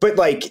 but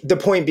like the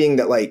point being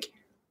that like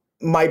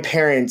my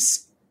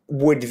parents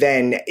would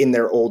then in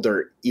their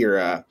older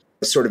era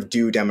sort of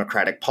do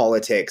democratic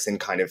politics and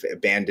kind of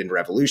abandoned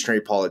revolutionary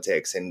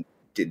politics and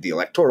did the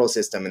electoral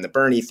system and the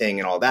Bernie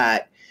thing and all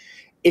that.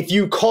 If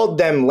you called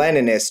them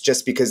Leninists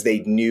just because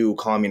they knew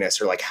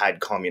communists or like had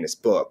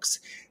communist books,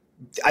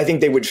 I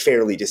think they would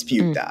fairly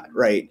dispute that,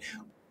 right?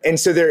 And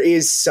so there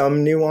is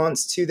some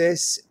nuance to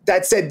this.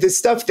 That said, the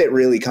stuff that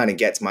really kind of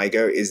gets my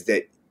goat is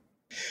that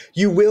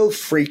you will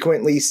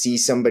frequently see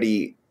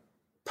somebody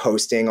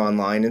posting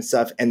online and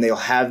stuff, and they'll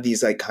have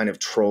these like kind of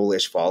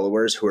trollish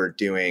followers who are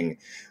doing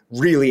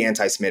really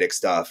anti-Semitic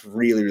stuff,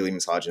 really, really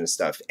misogynist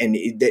stuff. And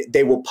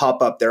they will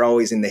pop up. They're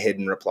always in the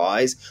hidden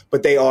replies,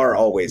 but they are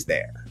always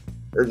there.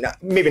 Or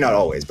not, maybe not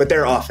always, but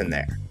they're often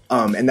there.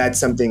 And that's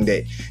something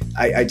that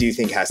I do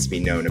think has to be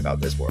known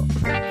about this world.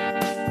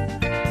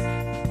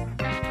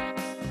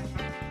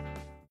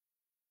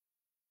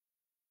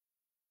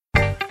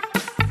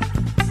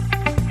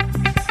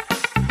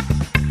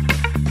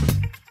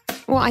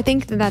 Well, I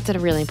think that's a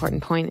really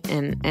important point.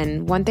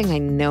 And one thing I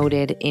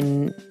noted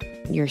in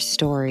your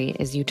story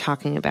is you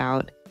talking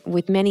about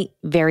with many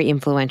very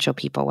influential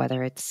people,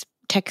 whether it's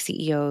tech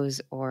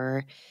CEOs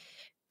or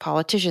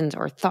politicians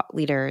or thought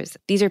leaders,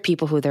 these are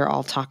people who they're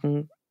all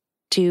talking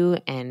to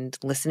and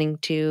listening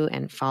to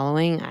and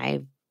following.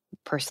 I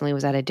personally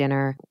was at a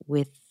dinner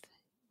with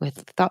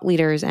thought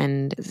leaders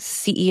and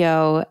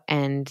CEO,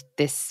 and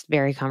this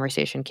very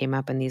conversation came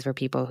up, and these were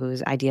people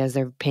whose ideas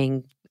they're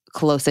paying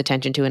close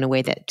attention to in a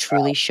way that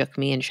truly shook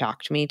me and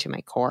shocked me to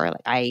my core.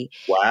 Like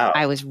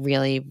I was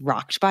really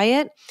rocked by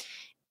it.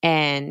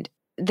 And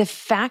the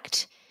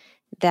fact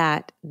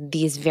that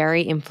these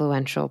very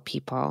influential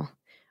people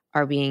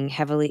are being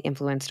heavily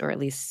influenced or at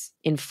least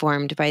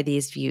informed by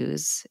these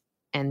views,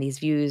 and these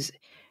views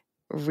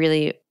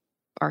really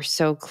are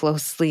so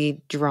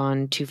closely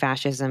drawn to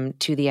fascism,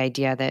 to the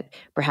idea that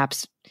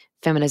perhaps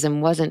feminism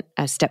wasn't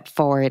a step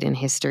forward in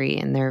history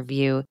in their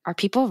view. Are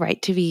people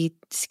right to be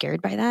scared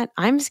by that?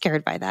 I'm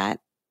scared by that.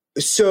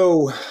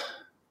 So,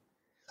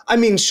 I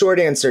mean, short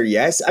answer,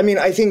 yes. I mean,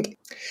 I think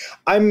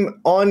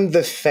I'm on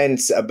the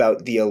fence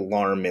about the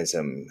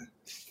alarmism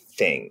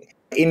thing,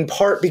 in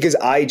part because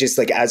I just,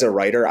 like, as a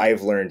writer,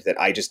 I've learned that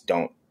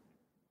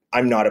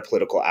I'm not a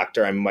political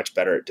actor. I'm much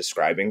better at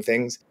describing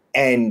things.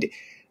 And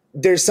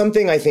there's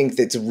something I think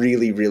that's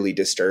really, really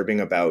disturbing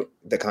about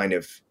the kind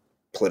of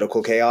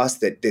political chaos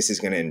that this is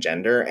going to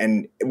engender.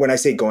 And when I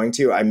say going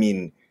to, I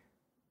mean,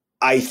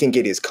 I think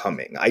it is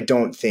coming. I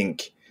don't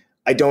think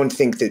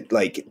that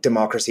like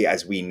democracy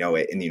as we know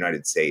it in the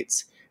United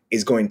States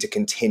is going to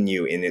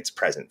continue in its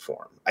present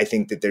form. I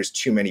think that there's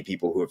too many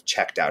people who have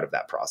checked out of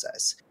that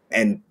process,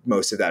 and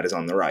most of that is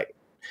on the right.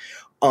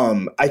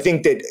 I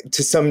think that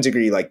to some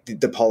degree, like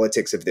the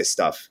politics of this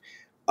stuff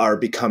are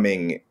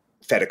becoming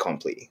fait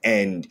accompli.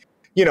 And,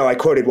 you know, I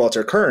quoted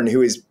Walter Kern,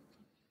 who is,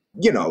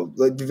 you know,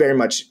 very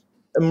much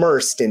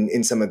immersed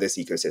in some of this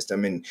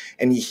ecosystem,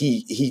 and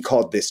he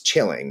called this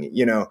chilling,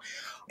 you know,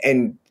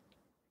 and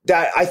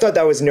that I thought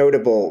that was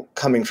notable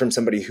coming from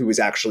somebody who was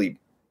actually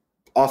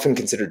often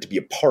considered to be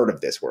a part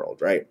of this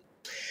world, right?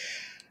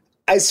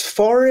 As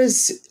far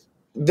as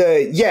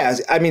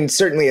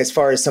certainly as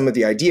far as some of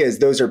the ideas,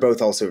 those are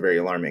both also very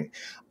alarming.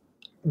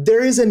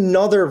 There is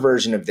another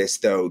version of this,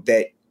 though,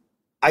 that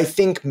I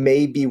think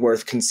may be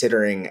worth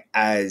considering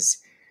as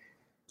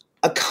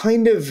a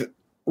kind of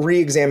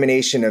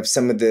re-examination of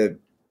some of the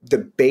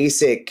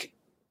basic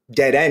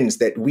dead ends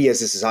that we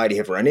as a society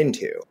have run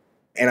into.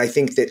 And I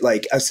think that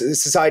like a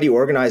society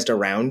organized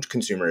around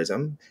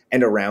consumerism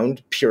and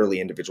around purely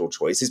individual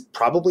choice is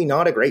probably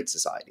not a great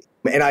society.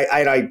 And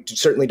I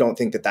certainly don't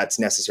think that that's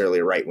necessarily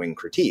a right-wing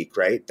critique,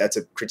 right? That's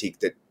a critique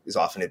that is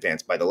often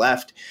advanced by the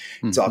left.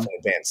 It's often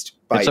advanced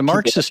by It's a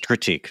Marxist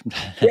critique.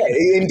 Yeah,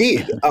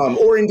 indeed.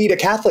 Or indeed a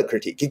Catholic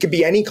critique. It could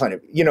be any kind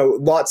of, you know,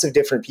 lots of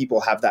different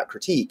people have that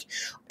critique.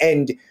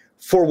 And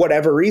for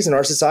whatever reason,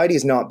 our society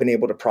has not been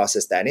able to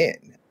process that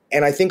in.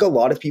 And I think a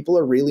lot of people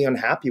are really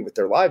unhappy with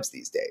their lives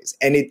these days.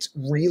 And it's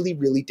really,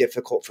 really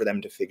difficult for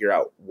them to figure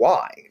out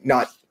why.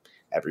 Not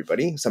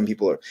everybody. Some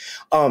people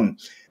are.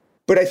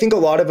 But I think a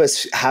lot of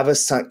us have a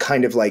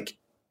kind of like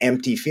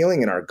empty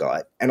feeling in our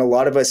gut. And a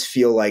lot of us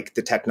feel like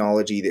the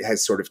technology that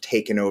has sort of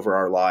taken over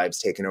our lives,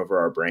 taken over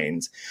our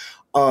brains.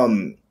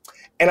 And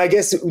I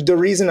guess the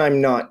reason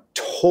I'm not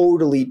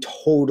totally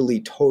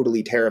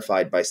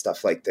terrified by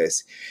stuff like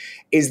this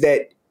is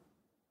that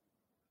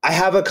I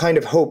have a kind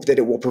of hope that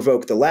it will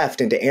provoke the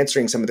left into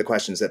answering some of the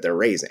questions that they're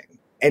raising.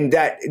 And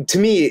that, to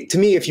me,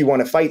 if you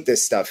want to fight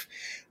this stuff,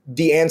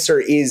 the answer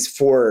is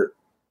for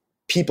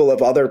people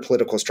of other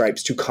political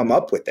stripes to come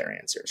up with their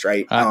answers,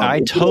 right? I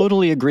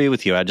totally agree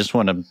with you. I just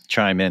want to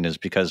chime in is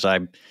because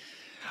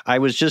I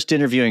was just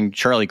interviewing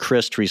Charlie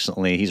Crist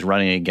recently. He's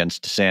running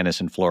against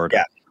DeSantis in Florida.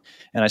 Yeah.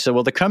 And I said,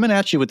 well, they're coming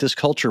at you with this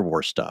culture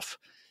war stuff,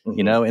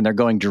 you know, and they're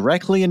going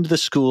directly into the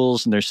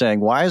schools and they're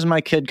saying, why is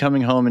my kid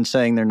coming home and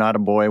saying they're not a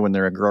boy when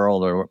they're a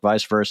girl or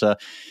vice versa?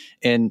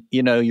 And,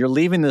 you know, you're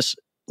leaving this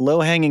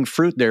low-hanging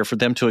fruit there for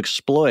them to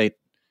exploit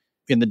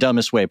in the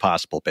dumbest way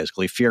possible,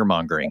 basically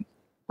fear-mongering,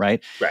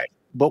 right? Right.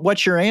 But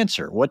what's your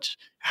answer?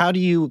 How do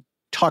you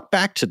talk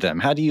back to them?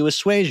 How do you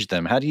assuage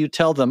them? How do you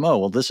tell them, oh,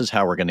 well, this is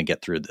how we're going to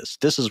get through this.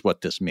 This is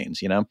what this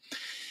means, you know?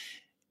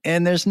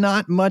 And there's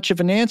not much of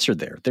an answer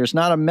there. There's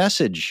not a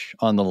message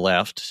on the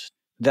left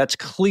that's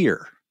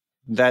clear.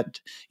 that,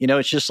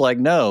 it's just like,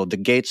 no, the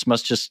gates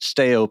must just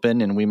stay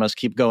open and we must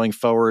keep going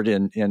forward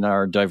in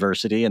our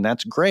diversity. And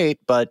that's great.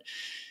 But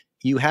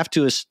you have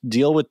to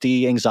deal with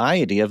the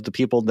anxiety of the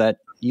people that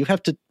you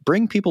have to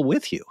bring people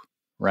with you.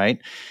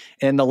 Right.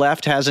 And the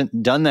left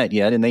hasn't done that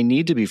yet. And they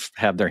need to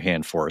have their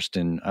hand forced.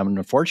 And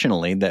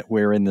unfortunately, that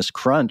we're in this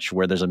crunch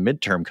where there's a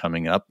midterm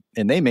coming up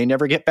and they may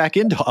never get back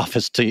into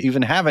office to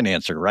even have an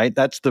answer. Right.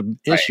 That's the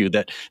issue.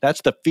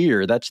 That's the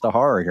fear. That's the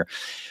horror here.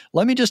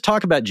 Let me just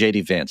talk about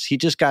JD Vance. He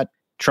just got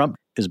Trump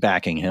is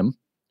backing him.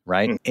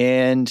 Right. Mm-hmm.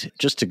 And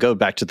just to go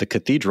back to the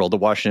cathedral, the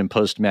Washington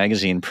Post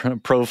magazine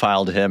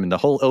profiled him. And the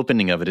whole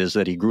opening of it is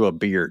that he grew a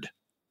beard.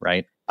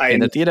 Right.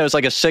 And that, it's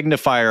like a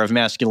signifier of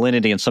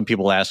masculinity. And some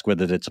people ask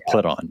whether it's a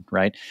put on.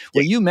 Right.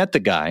 Well, you met the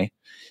guy,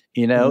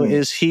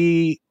 is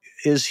he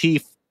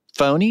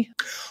phony?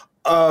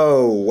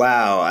 Oh,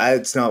 wow.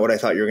 That's not what I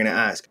thought you were going to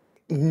ask.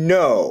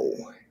 No,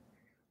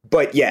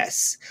 but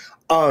yes.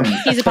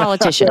 He's a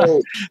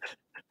politician.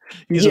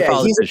 He's a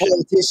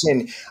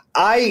politician.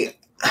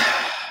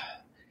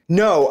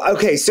 No.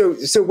 Okay. So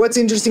what's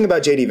interesting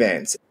about JD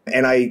Vance,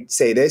 and I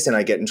say this and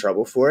I get in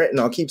trouble for it,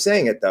 and I'll keep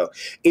saying it though,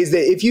 is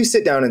that if you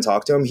sit down and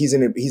talk to him, he's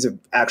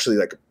actually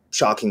like a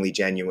shockingly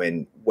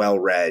genuine,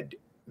 well-read,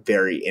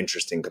 very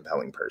interesting,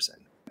 compelling person.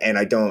 And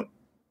I don't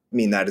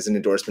mean that as an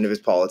endorsement of his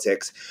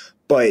politics,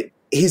 but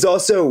he's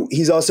also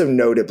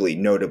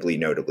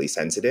notably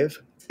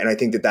sensitive. And I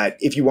think that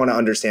if you want to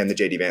understand the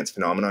JD Vance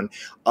phenomenon,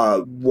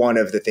 one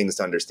of the things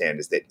to understand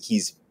is that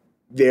he's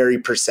very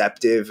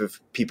perceptive of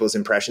people's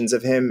impressions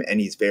of him, and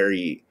he's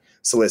very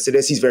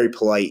solicitous. He's very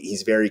polite.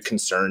 He's very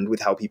concerned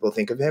with how people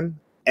think of him,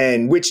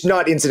 and which,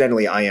 not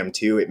incidentally, I am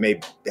too.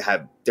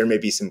 There may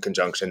be some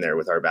conjunction there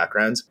with our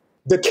backgrounds.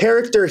 The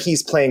character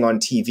he's playing on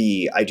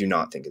TV, I do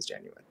not think is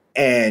genuine.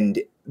 And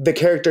the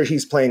character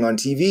he's playing on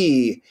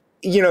TV,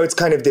 it's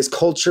kind of this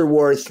culture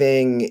war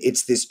thing.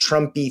 It's this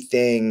Trumpy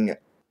thing.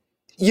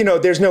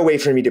 There's no way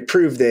for me to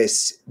prove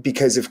this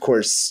because, of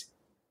course,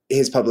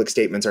 his public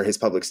statements are his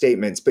public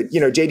statements. But,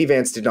 JD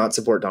Vance did not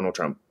support Donald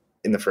Trump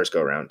in the first go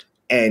around.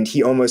 And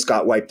he almost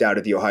got wiped out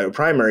of the Ohio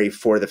primary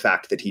for the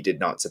fact that he did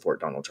not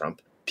support Donald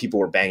Trump. People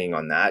were banging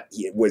on that.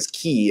 It was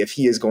key. If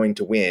he is going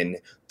to win,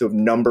 the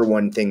number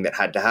one thing that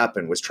had to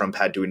happen was Trump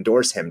had to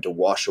endorse him to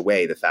wash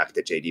away the fact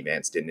that JD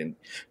Vance didn't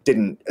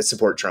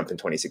support Trump in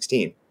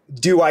 2016.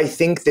 Do I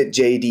think that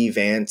JD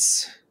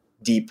Vance,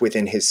 deep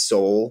within his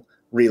soul,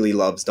 really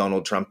loves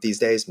Donald Trump these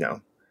days?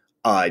 No,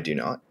 I do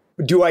not.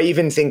 Do I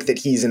even think that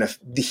he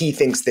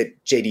thinks that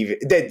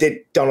that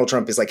Donald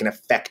Trump is like an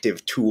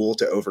effective tool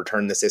to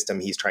overturn the system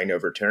he's trying to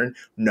overturn?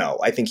 No,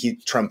 I think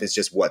Trump is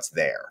just what's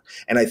there.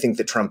 And I think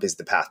that Trump is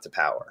the path to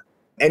power.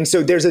 And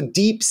so there's a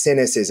deep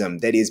cynicism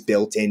that is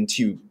built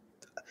into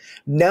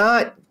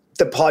not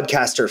the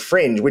podcaster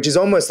fringe, which is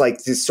almost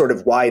like this sort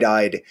of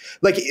wide-eyed,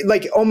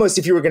 like almost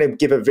if you were going to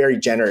give a very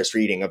generous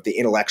reading of the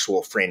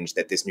intellectual fringe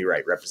that this new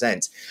right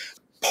represents.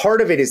 Part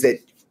of it is that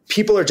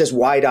people are just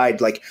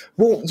wide-eyed, like,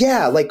 well,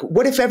 yeah, like,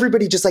 what if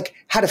everybody just like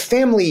had a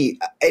family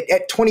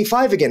at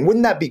 25 again?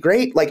 Wouldn't that be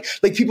great? Like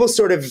people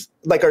sort of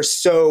like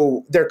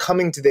they're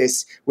coming to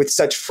this with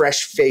such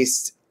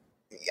fresh-faced,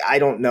 I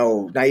don't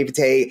know,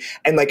 naivete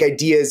and like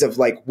ideas of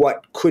like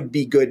what could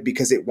be good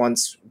because it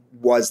once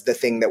was the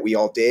thing that we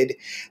all did,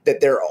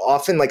 that they're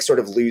often like sort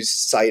of lose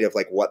sight of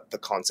like what the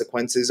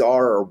consequences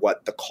are or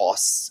what the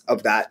costs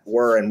of that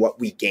were and what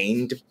we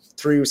gained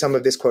through some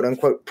of this quote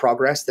unquote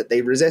progress that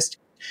they resist.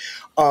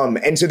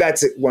 And so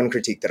that's one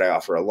critique that I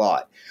offer a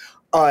lot.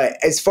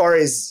 As far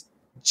as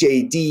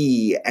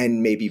JD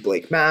and maybe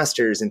Blake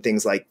Masters and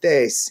things like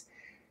this,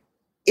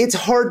 it's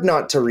hard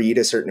not to read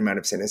a certain amount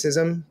of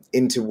cynicism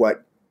into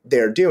what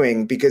they're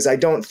doing, because I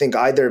don't think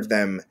either of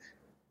them,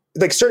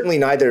 like certainly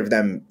neither of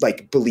them,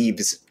 like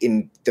believes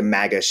in the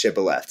MAGA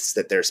shibboleths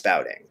that they're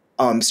spouting.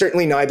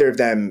 Certainly neither of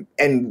them,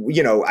 and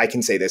I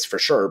can say this for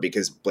sure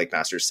because Blake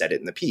Masters said it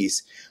in the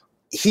piece.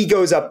 He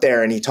goes up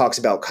there and he talks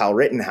about Kyle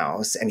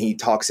Rittenhouse, and he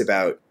talks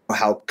about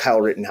how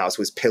Kyle Rittenhouse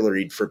was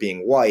pilloried for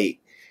being white.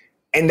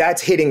 And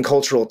that's hitting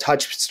cultural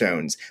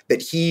touchstones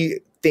that he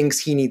thinks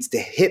he needs to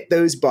hit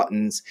those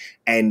buttons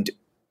and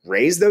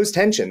raise those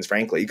tensions,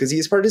 frankly, because he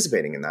is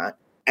participating in that,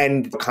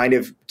 and kind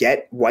of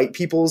get white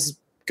people's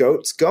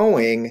goats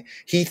going.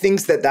 He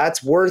thinks that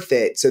that's worth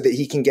it so that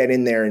he can get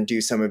in there and do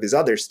some of his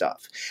other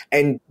stuff.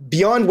 And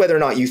beyond whether or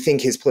not you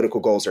think his political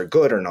goals are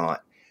good or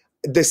not,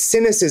 the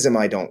cynicism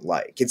I don't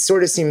like. It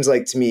sort of seems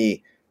like to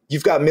me,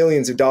 you've got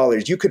millions of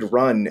dollars. You could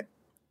run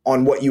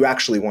on what you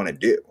actually want to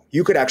do.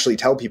 You could actually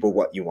tell people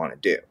what you want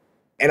to do.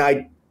 And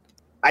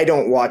I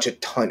don't watch a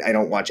ton. I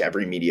don't watch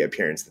every media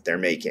appearance that they're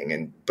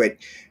making. But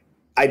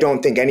I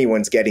don't think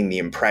anyone's getting the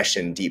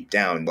impression deep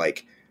down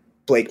like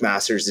Blake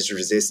Masters is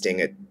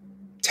resisting a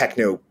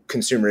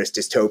techno-consumerist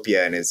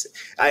dystopia. And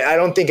I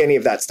don't think any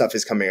of that stuff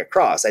is coming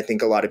across. I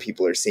think a lot of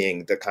people are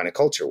seeing the kind of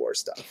culture war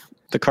stuff.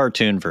 The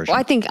cartoon version. Well,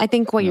 I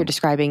think what you're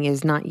describing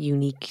is not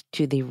unique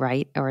to the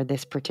right or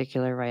this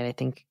particular right. I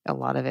think a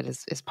lot of it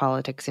is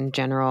politics in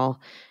general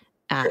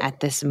at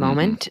this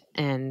moment.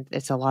 And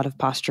it's a lot of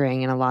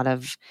posturing and a lot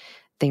of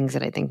things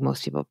that I think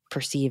most people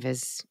perceive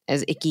as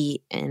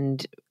icky,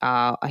 and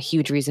a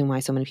huge reason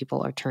why so many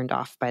people are turned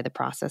off by the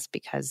process,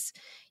 because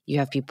you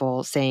have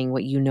people saying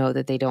what you know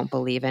that they don't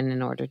believe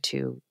in order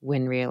to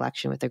win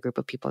re-election with a group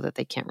of people that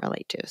they can't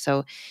relate to.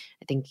 So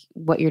I think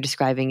what you're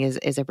describing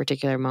is a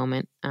particular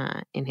moment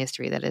in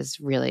history that is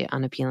really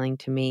unappealing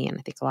to me, and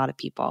I think a lot of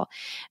people.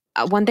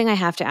 One thing I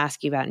have to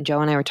ask you about, and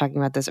Joe and I were talking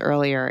about this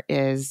earlier,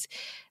 is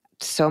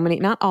so many,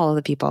 not all of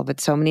the people,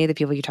 but so many of the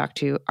people you talk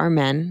to are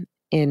men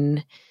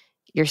in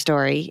your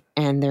story,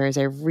 and there is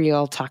a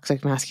real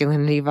toxic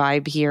masculinity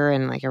vibe here,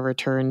 and like a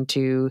return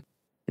to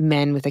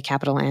men with a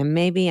capital M,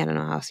 maybe. I don't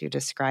know how else you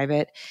describe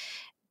it.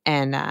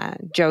 And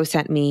Joe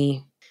sent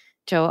me,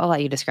 Joe, I'll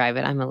let you describe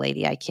it. I'm a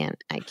lady. I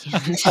can't.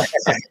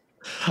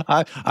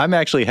 I'm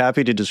actually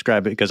happy to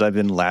describe it because I've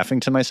been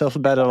laughing to myself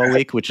about it all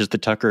week, which is the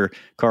Tucker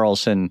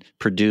Carlson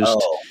produced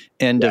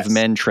End of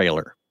Men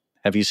trailer.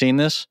 Have you seen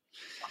this?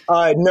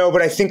 No,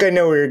 but I think I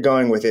know where you're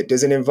going with it.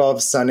 Does it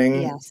involve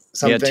sunning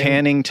something? Yeah,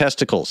 tanning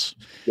testicles.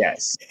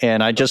 Yes.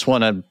 And I just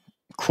want to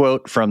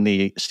quote from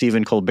the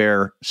Stephen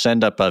Colbert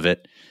send-up of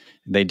it.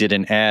 They did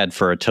an ad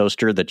for a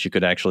toaster that you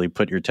could actually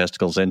put your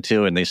testicles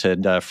into, and they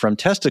said, from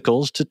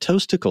testicles to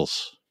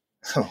toasticles,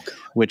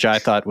 which I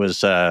thought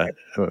was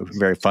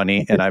very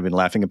funny, and I've been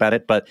laughing about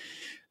it. But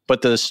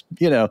this,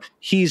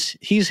 he's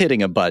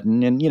hitting a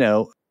button, and,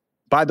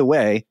 by the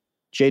way,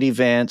 J.D.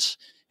 Vance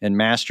and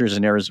Masters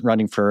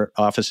running for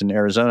office in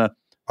Arizona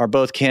are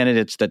both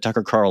candidates that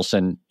Tucker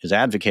Carlson is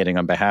advocating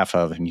on behalf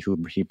of, and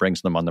he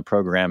brings them on the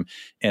program.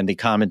 And the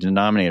common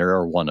denominator,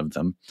 or one of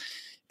them,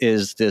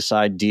 is this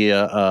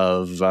idea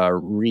of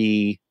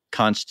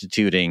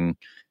reconstituting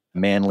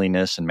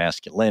manliness and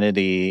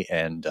masculinity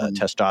and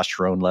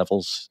testosterone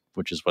levels,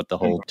 which is what the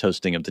whole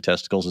toasting of the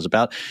testicles is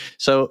about.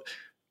 So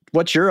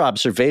what's your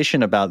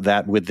observation about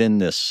that within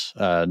this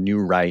new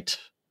right,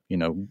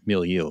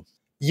 milieu?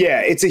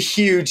 Yeah, it's a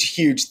huge,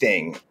 huge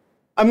thing.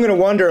 I'm going to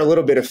wander a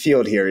little bit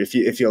afield here,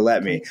 if you'll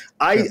let me.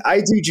 I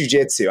do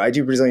jujitsu. I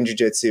do Brazilian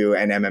jiu-jitsu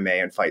and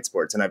MMA and fight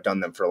sports, and I've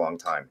done them for a long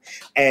time.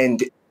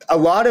 And a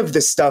lot of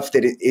the stuff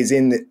that is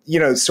in the,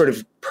 sort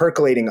of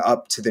percolating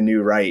up to the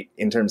new right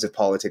in terms of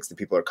politics that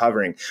people are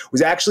covering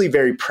was actually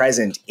very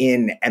present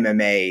in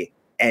MMA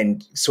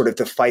and sort of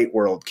the fight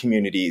world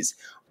communities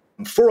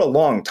for a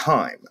long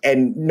time,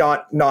 and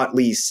not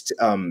least.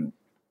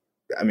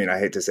 I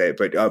hate to say it,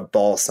 but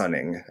ball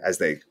sunning, as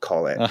they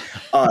call it,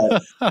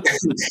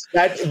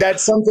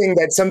 that's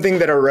something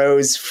that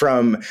arose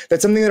from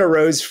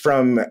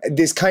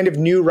this kind of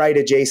new right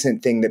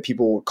adjacent thing that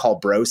people call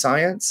bro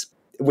science,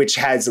 which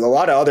has a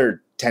lot of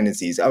other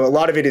tendencies. A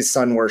lot of it is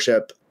sun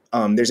worship.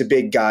 There's a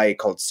big guy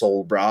called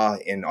Sol Bra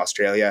in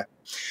Australia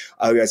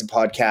who has a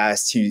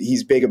podcast.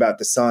 He's big about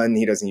the sun.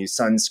 He doesn't use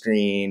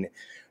sunscreen.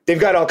 They've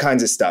got all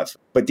kinds of stuff.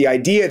 But the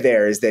idea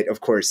there is that,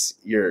 of course,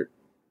 the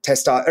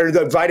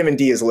vitamin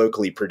D is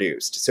locally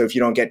produced. So if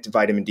you don't get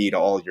vitamin D to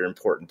all your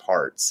important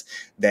parts,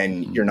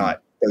 then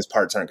those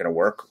parts aren't going to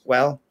work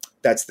well.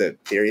 That's the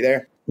theory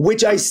there,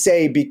 which I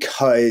say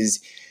because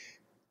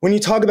when you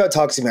talk about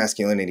toxic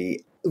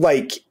masculinity,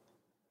 like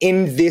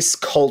in this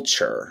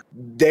culture,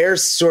 they're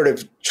sort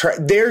of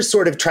trying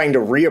to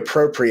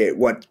reappropriate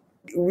what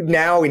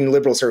now in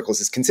liberal circles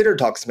is considered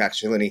toxic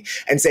masculinity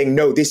and saying,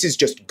 no, this is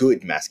just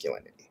good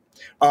masculinity.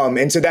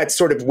 And so that's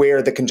sort of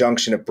where the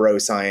conjunction of bro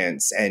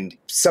science, and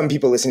some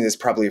people listening to this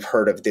probably have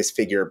heard of this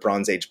figure,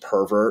 Bronze Age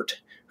pervert,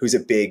 who's a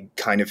big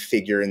kind of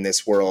figure in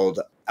this world,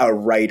 a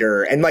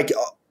writer, and like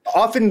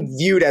often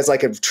viewed as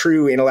like a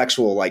true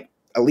intellectual, like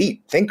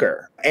elite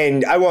thinker.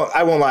 And I won't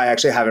lie, I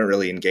actually haven't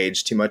really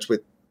engaged too much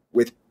with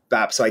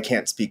BAP, so I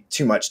can't speak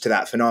too much to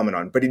that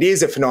phenomenon. But it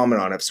is a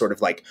phenomenon of sort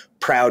of like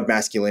proud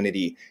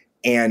masculinity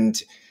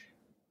and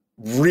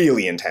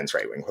really intense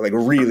right wing, like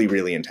really,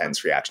 really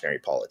intense reactionary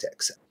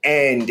politics.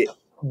 And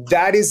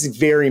that is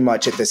very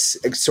much at this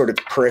sort of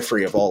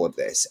periphery of all of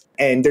this.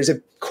 And there's a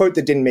quote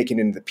that didn't make it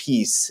into the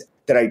piece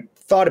that I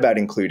thought about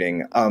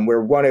including, where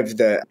one of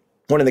the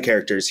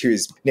characters,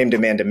 who's named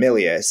Amanda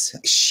Milius,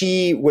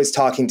 she was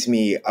talking to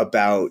me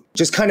about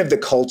just kind of the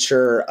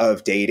culture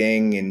of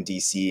dating in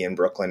DC and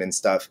Brooklyn and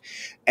stuff.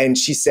 And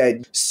she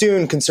said,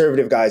 soon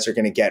conservative guys are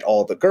going to get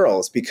all the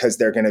girls because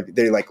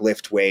they like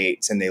lift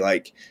weights and they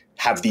like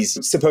have these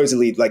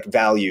supposedly like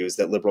values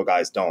that liberal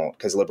guys don't,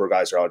 because liberal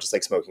guys are all just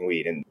like smoking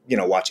weed and,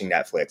 watching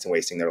Netflix and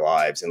wasting their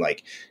lives and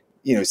like,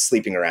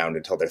 sleeping around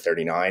until they're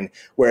 39.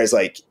 Whereas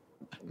like,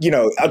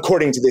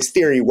 according to this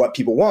theory, what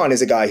people want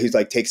is a guy who's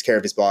like takes care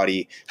of his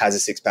body, has a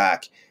six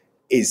pack,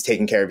 is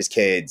taking care of his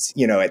kids,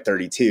 at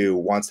 32,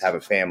 wants to have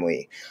a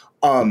family.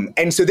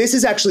 And so this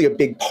is actually a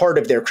big part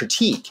of their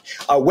critique.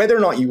 Whether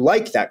or not you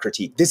like that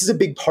critique, this is a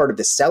big part of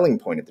the selling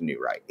point of the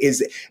new right,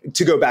 is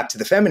to go back to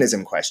the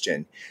feminism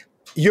question.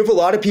 You have a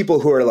lot of people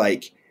who are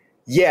like,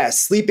 yeah,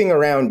 sleeping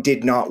around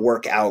did not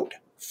work out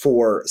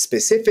for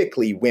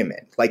specifically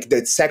women. Like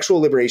the sexual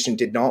liberation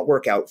did not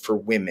work out for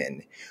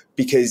women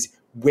because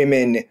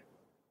women,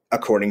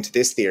 according to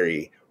this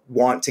theory,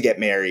 want to get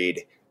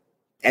married,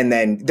 And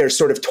then they're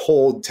sort of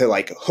told to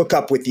like hook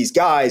up with these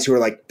guys who are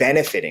like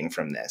benefiting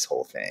from this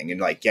whole thing and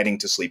like getting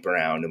to sleep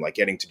around and like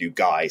getting to do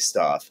guy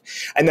stuff.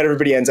 And then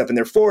everybody ends up in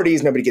their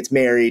 40s. Nobody gets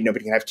married.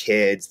 Nobody can have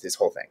kids, this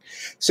whole thing.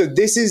 So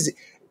this is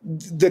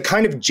the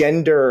kind of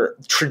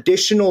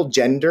traditional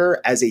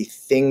gender as a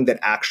thing that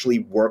actually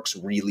works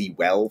really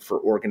well for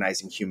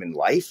organizing human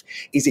life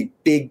is a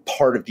big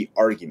part of the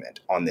argument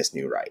on this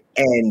new right.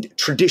 And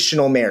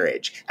traditional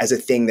marriage as a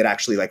thing that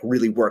actually like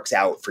really works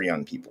out for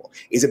young people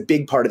is a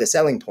big part of the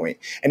selling point.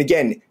 And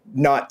again,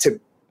 not to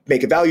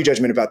make a value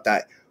judgment about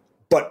that,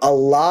 but a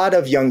lot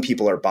of young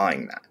people are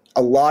buying that.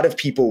 A lot of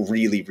people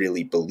really,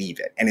 really believe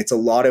it. And it's a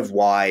lot of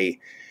why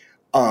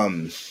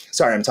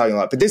sorry, I'm talking a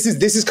lot, but this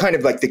is kind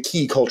of like the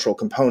key cultural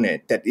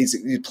component that is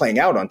playing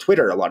out on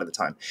Twitter a lot of the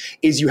time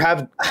is you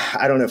have,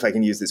 I don't know if I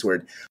can use this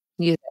word.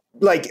 Yeah.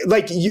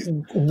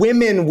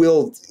 Women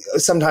will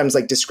sometimes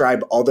like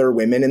describe other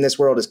women in this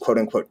world as quote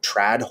unquote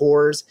trad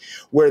whores,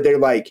 where they're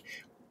like,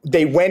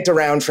 they went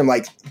from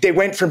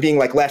being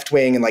like left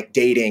wing and like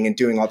dating and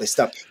doing all this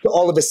stuff to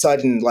all of a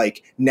sudden,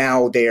 like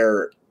now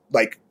they're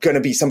like going to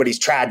be somebody's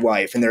trad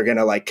wife and they're going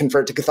to like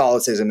convert to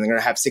Catholicism. And they're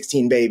going to have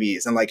 16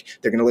 babies and like,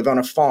 they're going to live on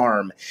a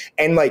farm.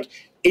 And like,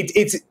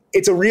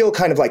 it's a real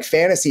kind of like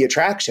fantasy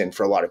attraction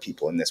for a lot of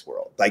people in this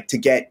world. Like to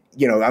get,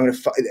 you know, I'm going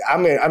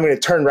to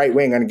turn right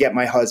wing. I'm going to get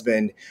my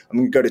husband. I'm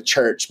going to go to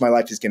church. My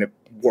life is going to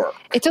work.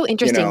 It's so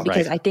interesting, you know?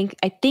 Because right.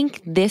 I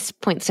think this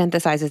point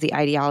synthesizes the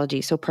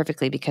ideology so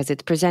perfectly because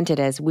it's presented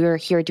as we're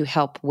here to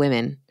help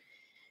women.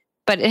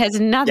 But it has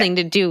nothing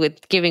to do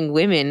with giving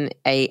women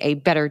a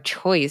better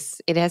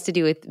choice. It has to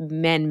do with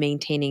men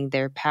maintaining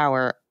their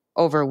power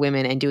over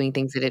women and doing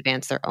things that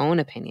advance their own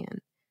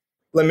opinion.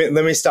 Let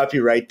me stop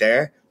you right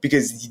there,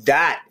 because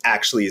that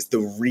actually is the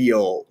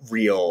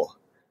real.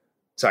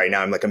 Sorry,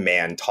 now I'm like a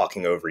man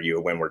talking over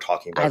you when we're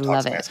talking about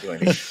toxic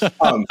masculinity.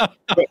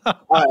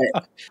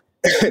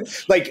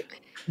 Like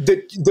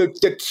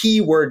the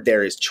key word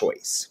there is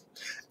choice.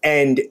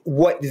 And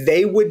what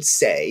they would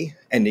say,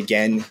 and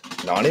again,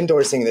 not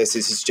endorsing this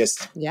is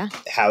just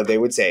how they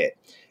would say it,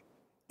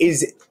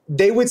 is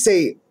they would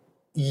say,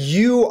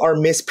 you are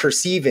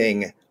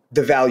misperceiving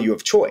the value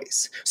of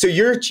choice. So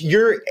you're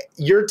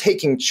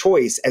taking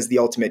choice as the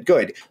ultimate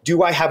good.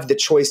 Do I have the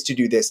choice to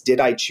do this? Did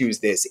I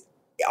choose this?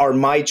 Are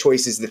my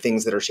choices the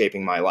things that are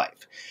shaping my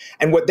life?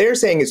 And what they're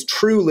saying is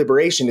true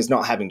liberation is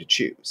not having to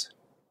choose.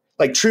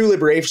 Like true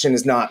liberation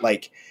is not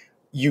like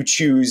you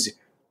choose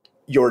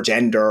your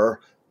gender,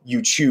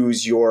 you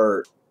choose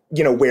your,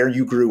 you know, where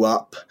you grew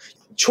up.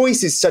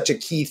 Choice is such a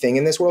key thing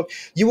in this world.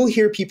 You will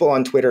hear people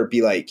on Twitter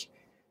be like,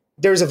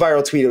 there's a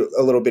viral tweet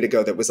a little bit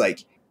ago that was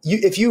like,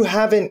 if you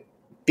haven't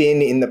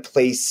been in the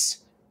place,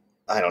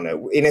 I don't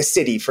know, in a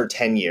city for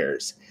 10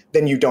 years,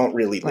 then you don't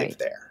really live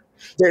there.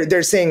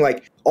 They're saying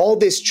like all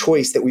this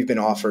choice that we've been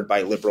offered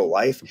by liberal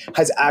life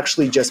has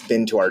actually just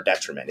been to our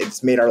detriment.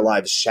 It's made our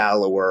lives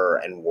shallower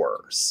and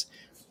worse.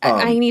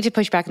 I need to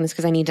push back on this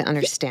because I need to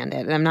understand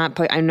it. And I'm not.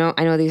 I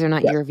know these are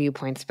not your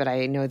viewpoints, but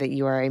I know that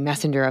you are a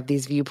messenger of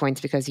these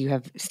viewpoints because you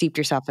have steeped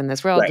yourself in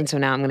this world, and so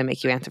now I'm going to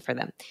make you answer for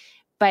them.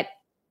 But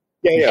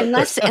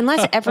unless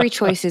every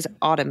choice is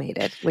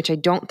automated, which I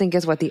don't think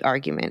is what the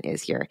argument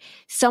is here,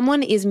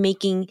 someone is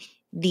making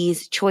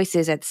these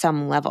choices at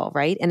some level,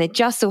 right? And it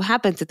just so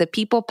happens that the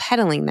people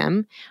peddling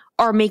them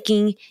are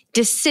making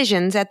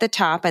decisions at the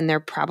top, and they're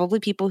probably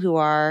people who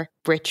are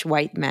rich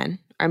white men.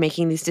 Are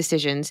making these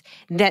decisions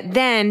that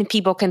then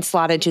people can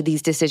slot into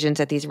these decisions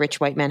that these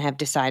rich white men have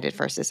decided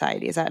for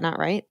society. Is that not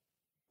right?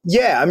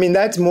 Yeah, I mean,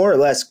 that's more or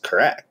less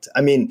correct.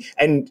 I mean,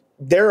 and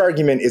their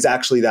argument is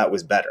actually that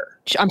was better.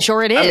 I'm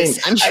sure it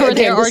is. I'm sure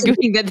they're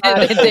arguing that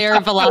their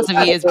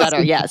philosophy is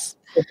better. Yes.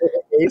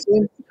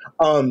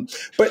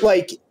 But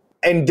like,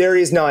 and there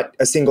is not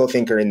a single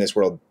thinker in this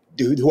world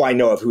who I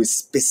know of who has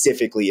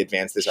specifically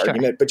advanced this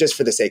argument, but just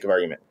for the sake of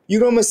argument,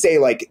 you'd almost say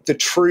like the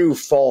true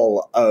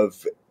fall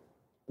of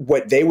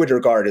what they would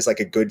regard as like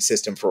a good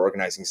system for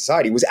organizing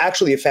society was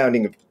actually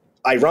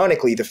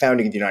ironically, the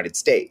founding of the United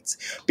States,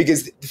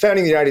 because the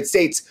founding of the United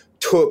States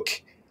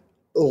took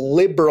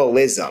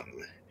liberalism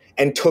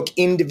and took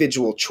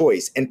individual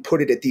choice and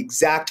put it at the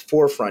exact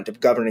forefront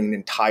of governing an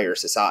entire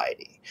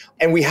society.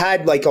 And we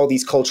had like all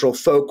these cultural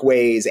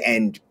folkways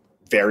and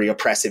very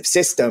oppressive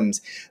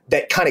systems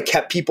that kind of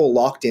kept people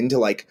locked into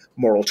like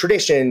moral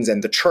traditions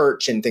and the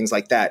church and things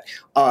like that.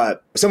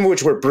 Some of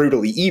which were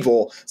brutally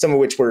evil, some of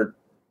which were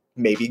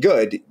maybe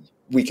good.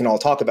 We can all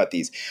talk about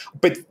these.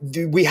 But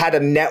we had a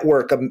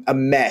network, a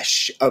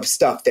mesh of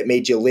stuff that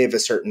made you live a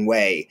certain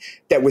way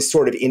that was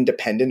sort of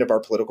independent of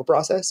our political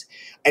process.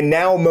 And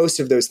now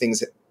most of those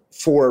things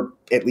for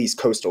at least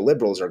coastal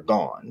liberals are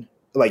gone.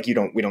 Like we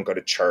don't go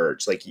to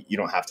church. Like you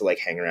don't have to like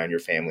hang around your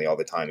family all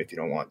the time if you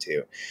don't want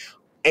to.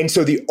 And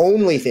so the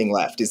only thing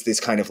left is this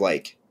kind of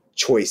like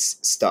choice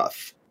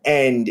stuff.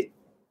 And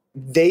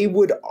they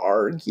would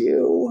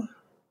argue,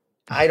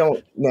 I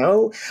don't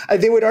know.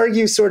 They would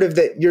argue sort of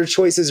that your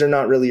choices are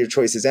not really your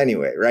choices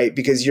anyway, right?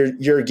 Because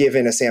you're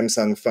given a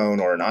Samsung phone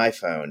or an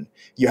iPhone.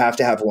 You have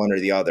to have one or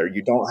the other.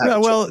 You don't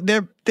have.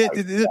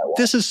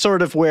 This is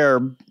sort of where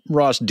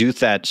Ross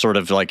Douthat sort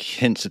of like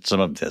hints at some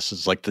of this.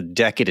 It's like the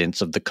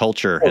decadence of the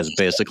culture has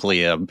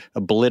basically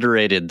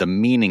obliterated the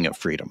meaning of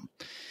freedom.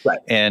 Right.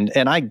 And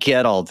I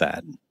get all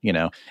that,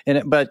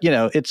 but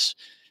it's,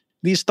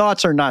 these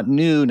thoughts are not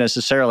new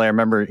necessarily. I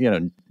remember,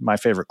 my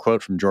favorite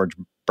quote from George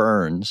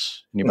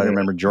Burns. Anybody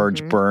remember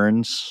George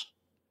Burns?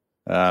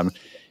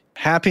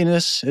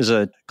 Happiness is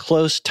a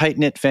close,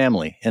 tight-knit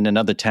family in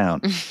another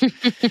town.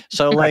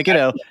 So not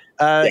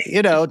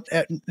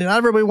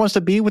everybody wants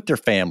to be with their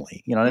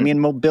family. You know what I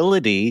mean?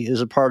 Mobility is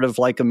a part of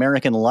like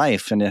American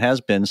life, and it has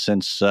been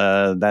since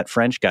that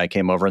French guy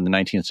came over in the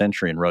 19th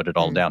century and wrote it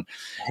all down.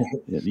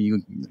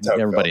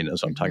 Everybody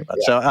knows what I'm talking about.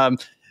 Yeah.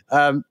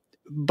 So,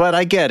 but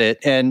I get it.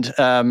 And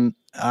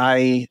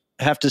I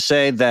have to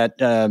say that,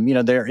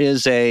 there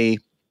is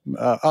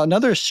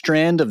another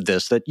strand of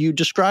this that you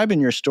describe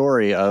in your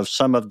story of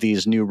some of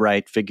these new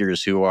right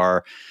figures who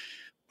are,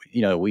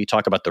 we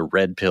talk about the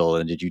red pill,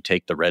 and did you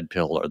take the red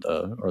pill or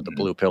the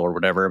blue pill or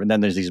whatever? And then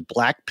there's these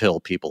black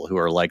pill people who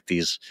are like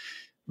these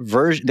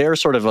they're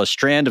sort of a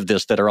strand of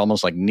this that are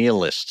almost like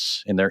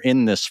nihilists, and they're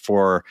in this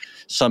for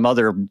some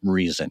other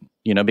reason,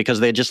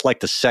 because they just like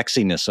the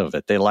sexiness of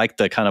it. They like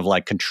the kind of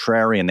like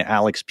contrarian, the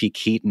Alex P.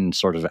 Keaton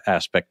sort of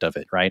aspect of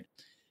it, right?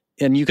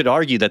 And you could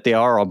argue that they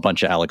are a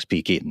bunch of Alex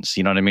P. Keatons,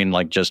 you know what I mean?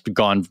 Like just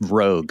gone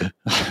rogue.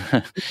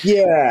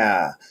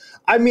 Yeah.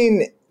 I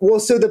mean,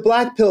 so the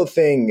black pill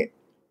thing,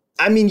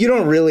 I mean, you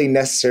don't really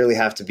necessarily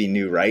have to be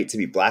new right to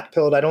be black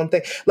pilled, I don't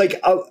think.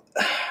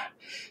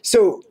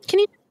 So can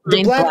you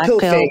the black pill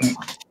thing.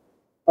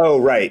 Oh,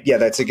 right. Yeah,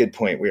 that's a good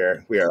point. We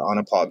are on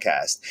a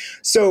podcast.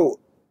 So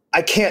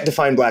I can't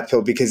define black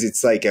pill because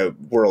it's like a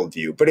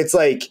worldview, but it's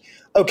like,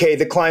 okay,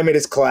 the climate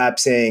is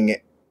collapsing.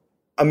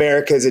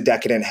 America is a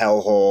decadent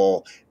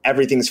hellhole.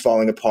 Everything's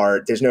falling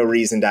apart. There's no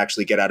reason to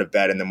actually get out of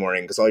bed in the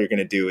morning because all you're going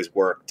to do is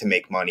work to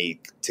make money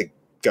to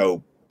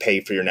go pay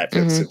for your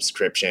Netflix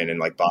subscription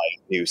and like buy a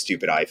new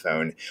stupid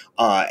iPhone.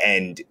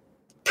 And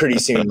pretty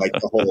soon, like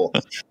the whole,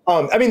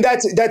 I mean,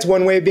 that's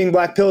one way of being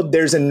black pilled.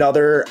 There's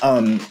another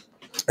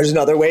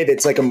way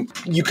that's like,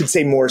 you could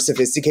say more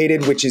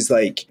sophisticated, which is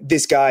like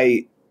this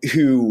guy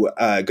who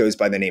goes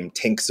by the name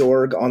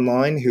Tinkszorg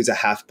online, who's a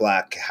half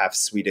black, half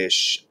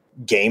Swedish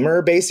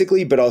gamer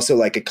basically, but also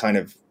like a kind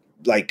of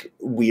like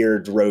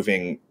weird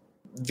roving,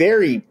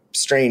 very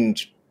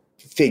strange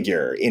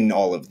figure in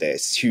all of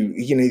this, who,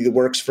 he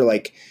works for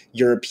like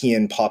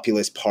European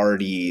populist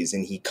parties,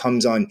 and he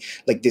comes on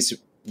like this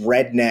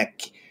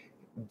redneck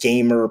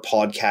gamer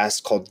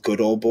podcast called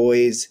Good Old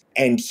Boys,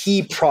 and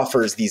he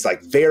proffers these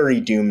like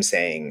very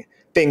doomsaying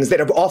things that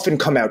have often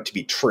come out to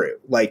be true,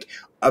 like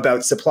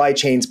about supply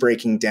chains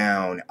breaking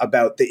down,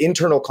 about the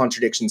internal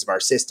contradictions of our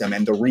system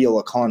and the real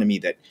economy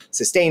that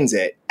sustains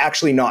it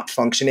actually not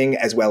functioning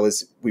as well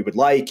as we would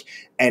like,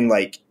 and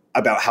like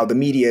about how the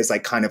media is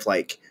like kind of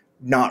like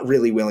not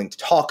really willing to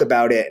talk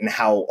about it, and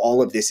how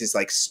all of this is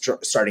like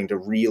starting to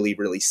really,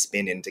 really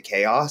spin into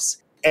chaos.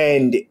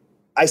 And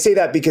I say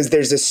that because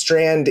there's a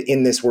strand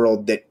in this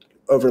world that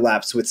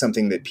overlaps with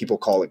something that people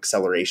call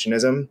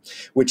accelerationism,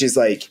 which is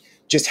like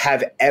just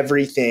have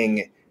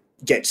everything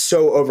get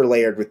so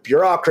overlayered with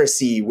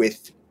bureaucracy,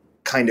 with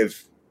kind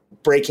of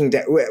breaking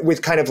down,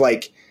 with kind of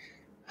like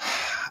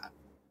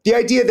the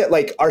idea that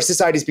like our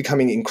society is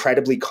becoming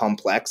incredibly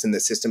complex and the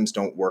systems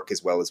don't work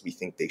as well as we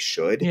think they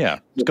should. Yeah,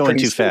 it's going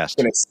too fast.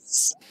 It's going to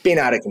spin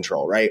out of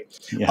control, right?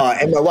 Yeah.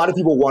 And a lot of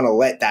people want to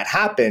let that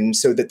happen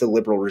so that the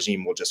liberal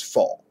regime will just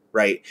fall,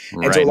 right?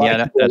 And so a lot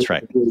of people that's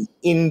right. Really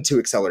into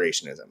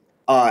accelerationism.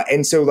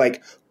 And so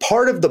like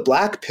part of the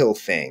black pill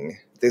thing,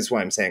 this is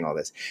why I'm saying all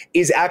this,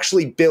 is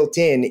actually built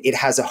in. It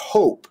has a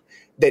hope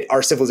that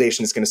our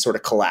civilization is going to sort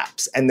of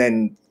collapse. And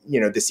then,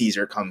 the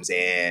Caesar comes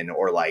in,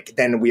 or like,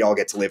 then we all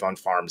get to live on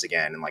farms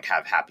again and like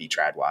have happy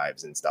trad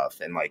wives and stuff.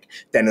 And like,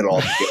 then it'll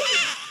all be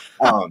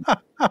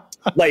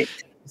good.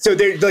 So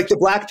there, like the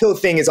black pill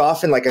thing is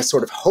often like a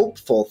sort of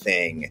hopeful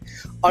thing.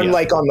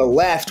 Unlike on the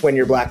left, when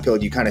you're black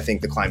pilled, you kind of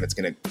think the climate's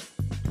going to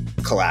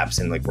collapse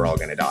and like we're all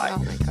going to die. Oh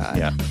my God.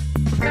 Yeah.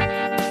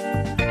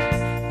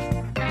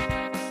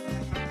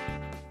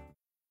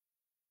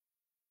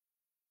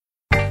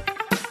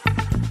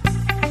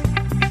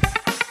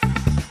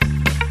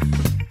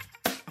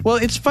 Well,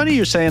 it's funny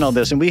you're saying all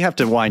this, and we have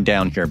to wind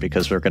down here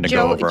because we're going to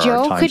go over our time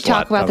Joe could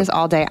slot. talk about this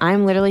all day.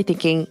 I'm literally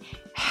thinking,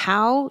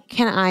 how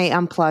can I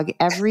unplug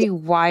every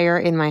wire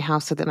in my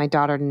house so that my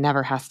daughter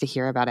never has to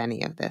hear about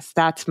any of this?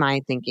 That's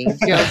my thinking.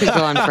 Joe could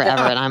go on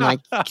forever, and I'm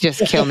like,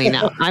 just kill me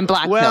now. I'm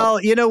black.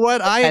 Well, you know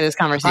what? This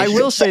conversation. I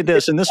will say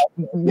this, and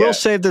we'll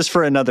save this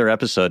for another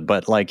episode.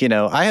 But like,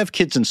 I have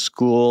kids in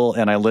school,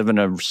 and I live in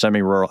a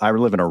semi-rural. I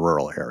live in a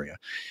rural area.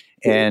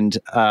 And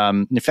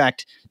in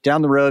fact,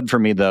 down the road for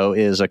me, though,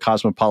 is a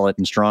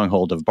cosmopolitan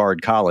stronghold of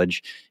Bard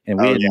College. And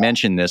we didn't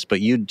mention this,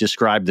 but you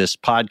described this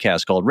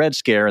podcast called Red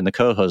Scare, and the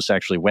co-hosts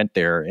actually went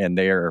there, and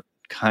they're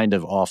kind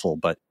of awful.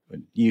 But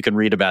You can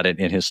read about it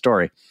in his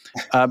story.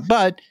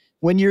 But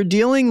when you're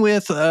dealing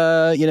with,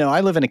 I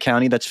live in a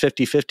county that's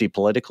 50-50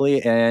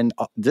 politically, and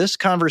this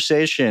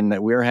conversation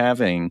that we're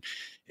having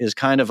is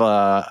kind of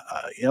a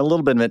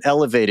little bit of an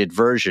elevated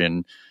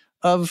version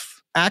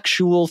of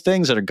actual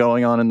things that are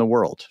going on in the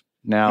world.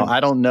 Now, I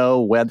don't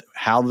know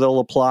how they'll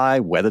apply,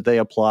 whether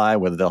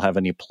they'll have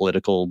any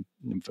political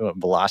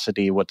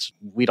velocity.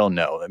 We don't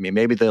know. I mean,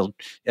 maybe they'll,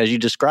 as you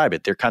describe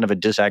it, they're kind of a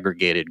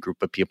disaggregated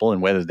group of people,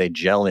 and whether they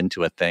gel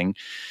into a thing.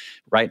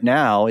 Right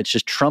now, it's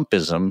just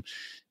Trumpism,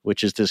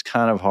 which is this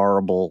kind of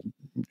horrible,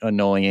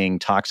 annoying,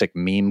 toxic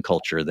meme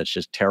culture that's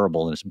just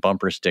terrible, and it's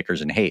bumper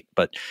stickers and hate.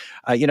 But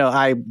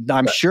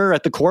I'm sure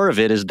at the core of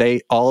it is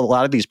a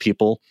lot of these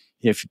people,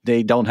 if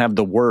they don't have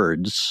the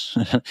words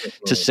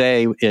to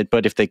say it,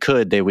 but if they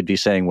could, they would be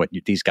saying what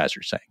these guys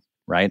are saying,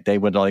 right? They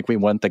would we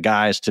want the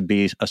guys to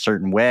be a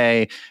certain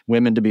way,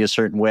 women to be a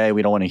certain way.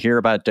 We don't want to hear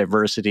about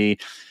diversity.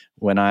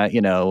 When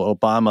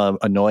Obama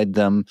annoyed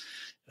them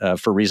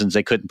for reasons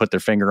they couldn't put their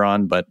finger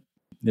on, but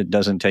it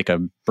doesn't take a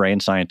brain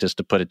scientist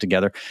to put it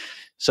together.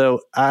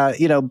 So,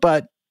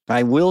 but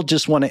I will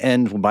just want to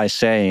end by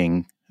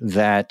saying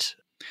that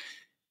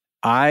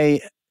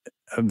I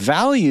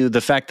value the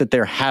fact that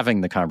they're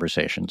having the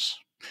conversations.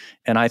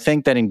 And I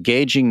think that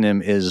engaging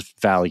them is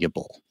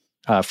valuable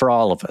for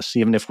all of us,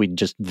 even if we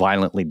just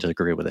violently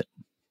disagree with it.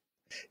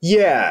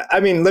 Yeah. I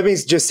mean, let me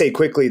just say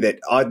quickly that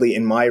oddly,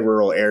 in my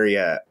rural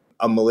area,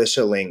 a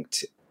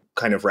militia-linked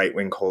kind of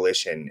right-wing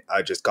coalition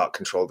just got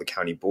control of the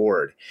county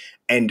board.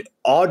 And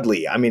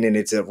oddly, I mean, and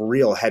it's a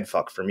real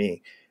headfuck for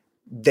me,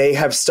 they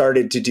have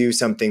started to do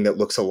something that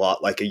looks a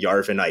lot like a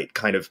Yarvinite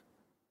kind of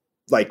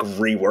like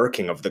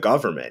reworking of the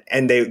government.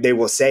 And they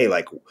will say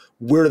like,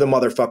 we're the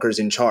motherfuckers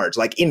in charge,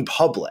 like in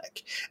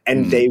public.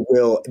 And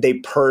they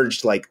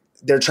purged, like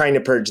they're trying to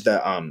purge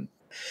the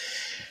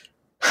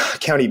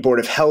county board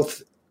of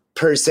health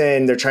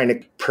person. They're trying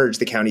to purge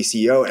the county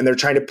CEO, and they're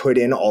trying to put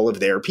in all of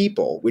their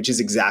people, which is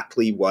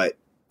exactly what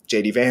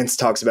JD Vance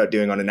talks about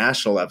doing on a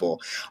national level.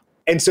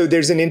 And so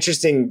there's an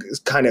interesting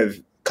kind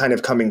of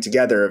coming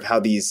together of how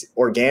these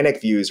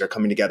organic views are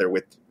coming together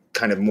with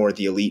kind of more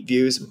the elite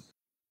views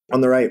on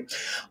the right.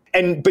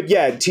 But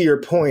yeah, to your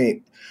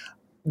point,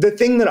 the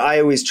thing that I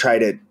always try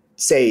to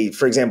say,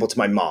 for example, to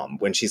my mom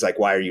when she's like,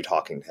 why are you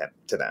talking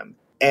to them?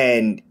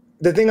 And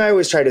the thing I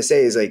always try to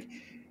say is like,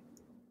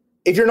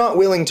 if you're not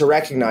willing to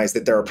recognize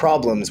that there are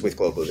problems with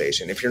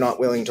globalization, if you're not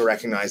willing to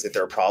recognize that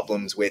there are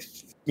problems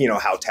with,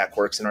 how tech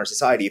works in our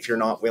society, if you're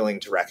not willing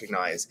to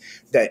recognize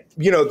that,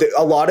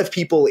 a lot of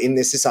people in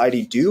this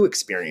society do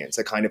experience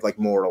a kind of like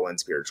moral and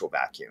spiritual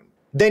vacuum,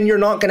 then you're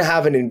not going to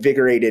have an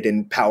invigorated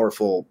and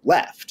powerful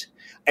left.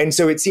 And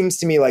so it seems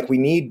to me like we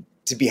need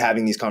to be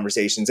having these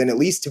conversations and at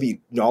least to be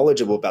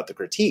knowledgeable about the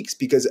critiques,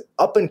 because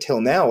up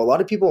until now, a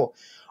lot of people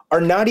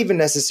are not even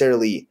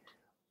necessarily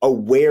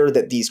aware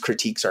that these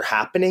critiques are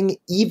happening,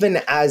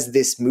 even as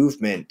this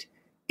movement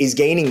is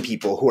gaining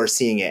people who are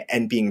seeing it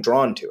and being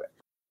drawn to it.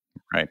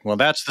 Right. Well,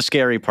 that's the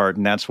scary part.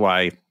 And that's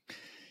why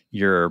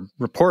your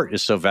report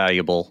is so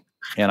valuable.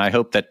 And I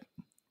hope that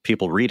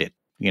people read it,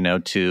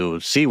 to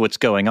see what's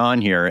going on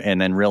here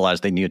and then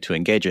realize they need to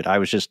engage it. I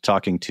was just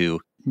talking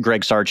to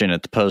Greg Sargent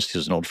at the Post,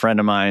 who's an old friend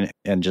of mine,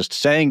 and just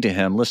saying to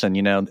him, listen,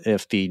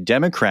 if the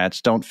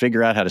Democrats don't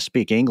figure out how to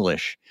speak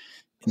English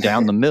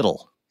down the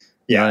middle,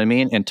 you know what I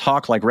mean? And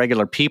talk like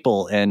regular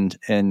people and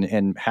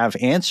have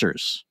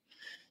answers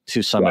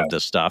to some of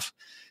this stuff,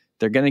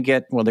 they're going to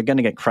get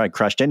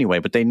crushed anyway,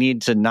 but they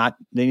need to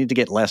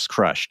get less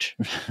crushed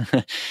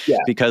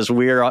because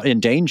we're in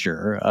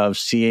danger of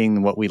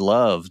seeing what we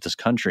love, this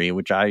country,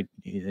 which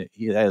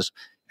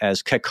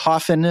as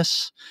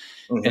cacophonous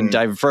and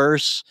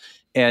diverse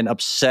and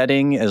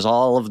upsetting as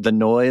all of the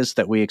noise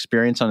that we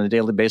experience on a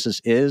daily basis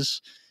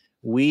is.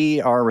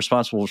 We are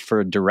responsible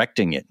for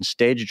directing it and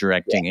stage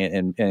directing it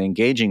and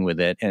engaging with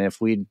it. And if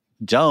we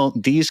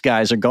don't, these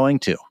guys are going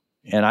to.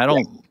 And I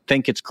don't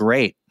think it's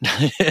great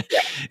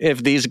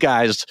if these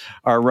guys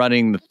are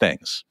running the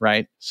things,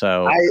 right?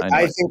 So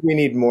I think we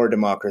need more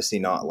democracy,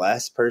 not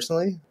less,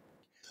 personally.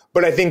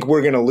 But I think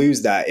we're going to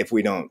lose that if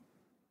we don't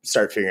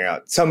start figuring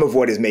out some of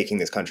what is making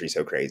this country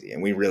so crazy.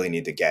 And we really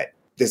need to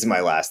this is my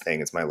last thing,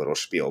 it's my little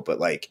spiel, but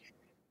like,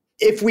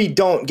 if we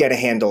don't get a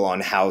handle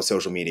on how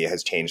social media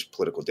has changed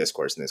political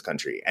discourse in this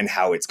country and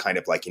how it's kind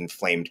of like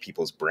inflamed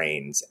people's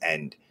brains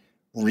and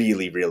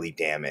really, really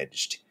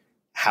damaged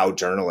how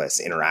journalists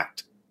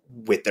interact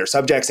with their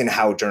subjects and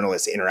how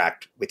journalists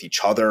interact with each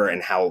other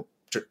and how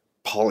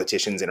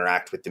politicians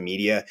interact with the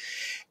media.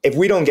 If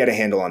we don't get a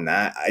handle on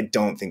that, I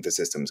don't think the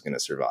system's going to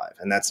survive.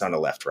 And that's not a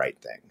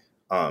left-right thing.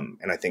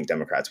 And I think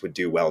Democrats would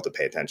do well to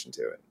pay attention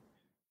to it.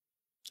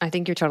 I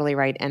think you're totally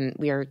right. And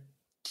we are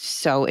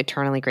so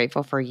eternally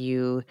grateful for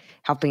you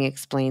helping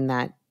explain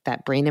that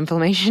brain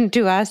inflammation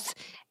to us.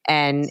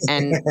 And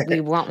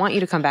we want you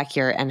to come back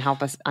here and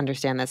help us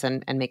understand this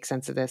and make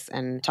sense of this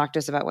and talk to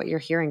us about what you're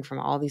hearing from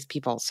all these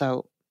people.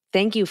 So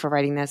thank you for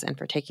writing this and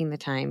for taking the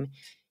time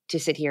to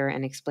sit here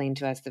and explain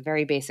to us the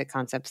very basic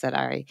concepts that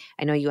I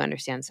know you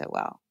understand so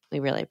well.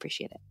 We really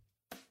appreciate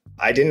it.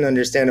 I didn't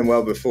understand him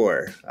well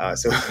before.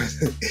 So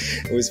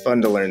it was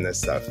fun to learn this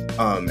stuff.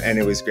 And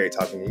it was great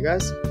talking to you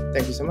guys.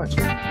 Thank you so much.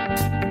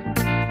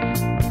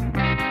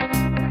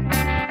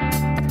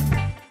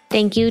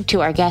 Thank you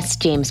to our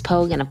guest, James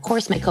Pogue, and of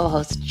course, my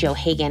co-host, Joe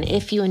Hagan.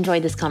 If you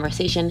enjoyed this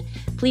conversation,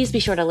 please be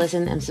sure to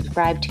listen and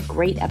subscribe to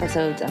great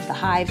episodes of The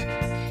Hive.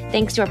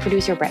 Thanks to our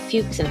producer, Brett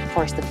Fuchs, and of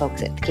course, the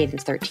folks at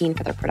Cadence 13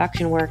 for their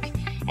production work.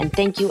 And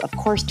thank you, of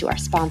course, to our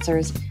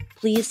sponsors.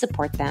 Please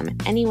support them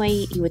any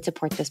way you would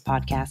support this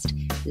podcast.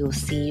 We will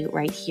see you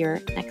right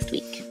here next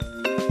week.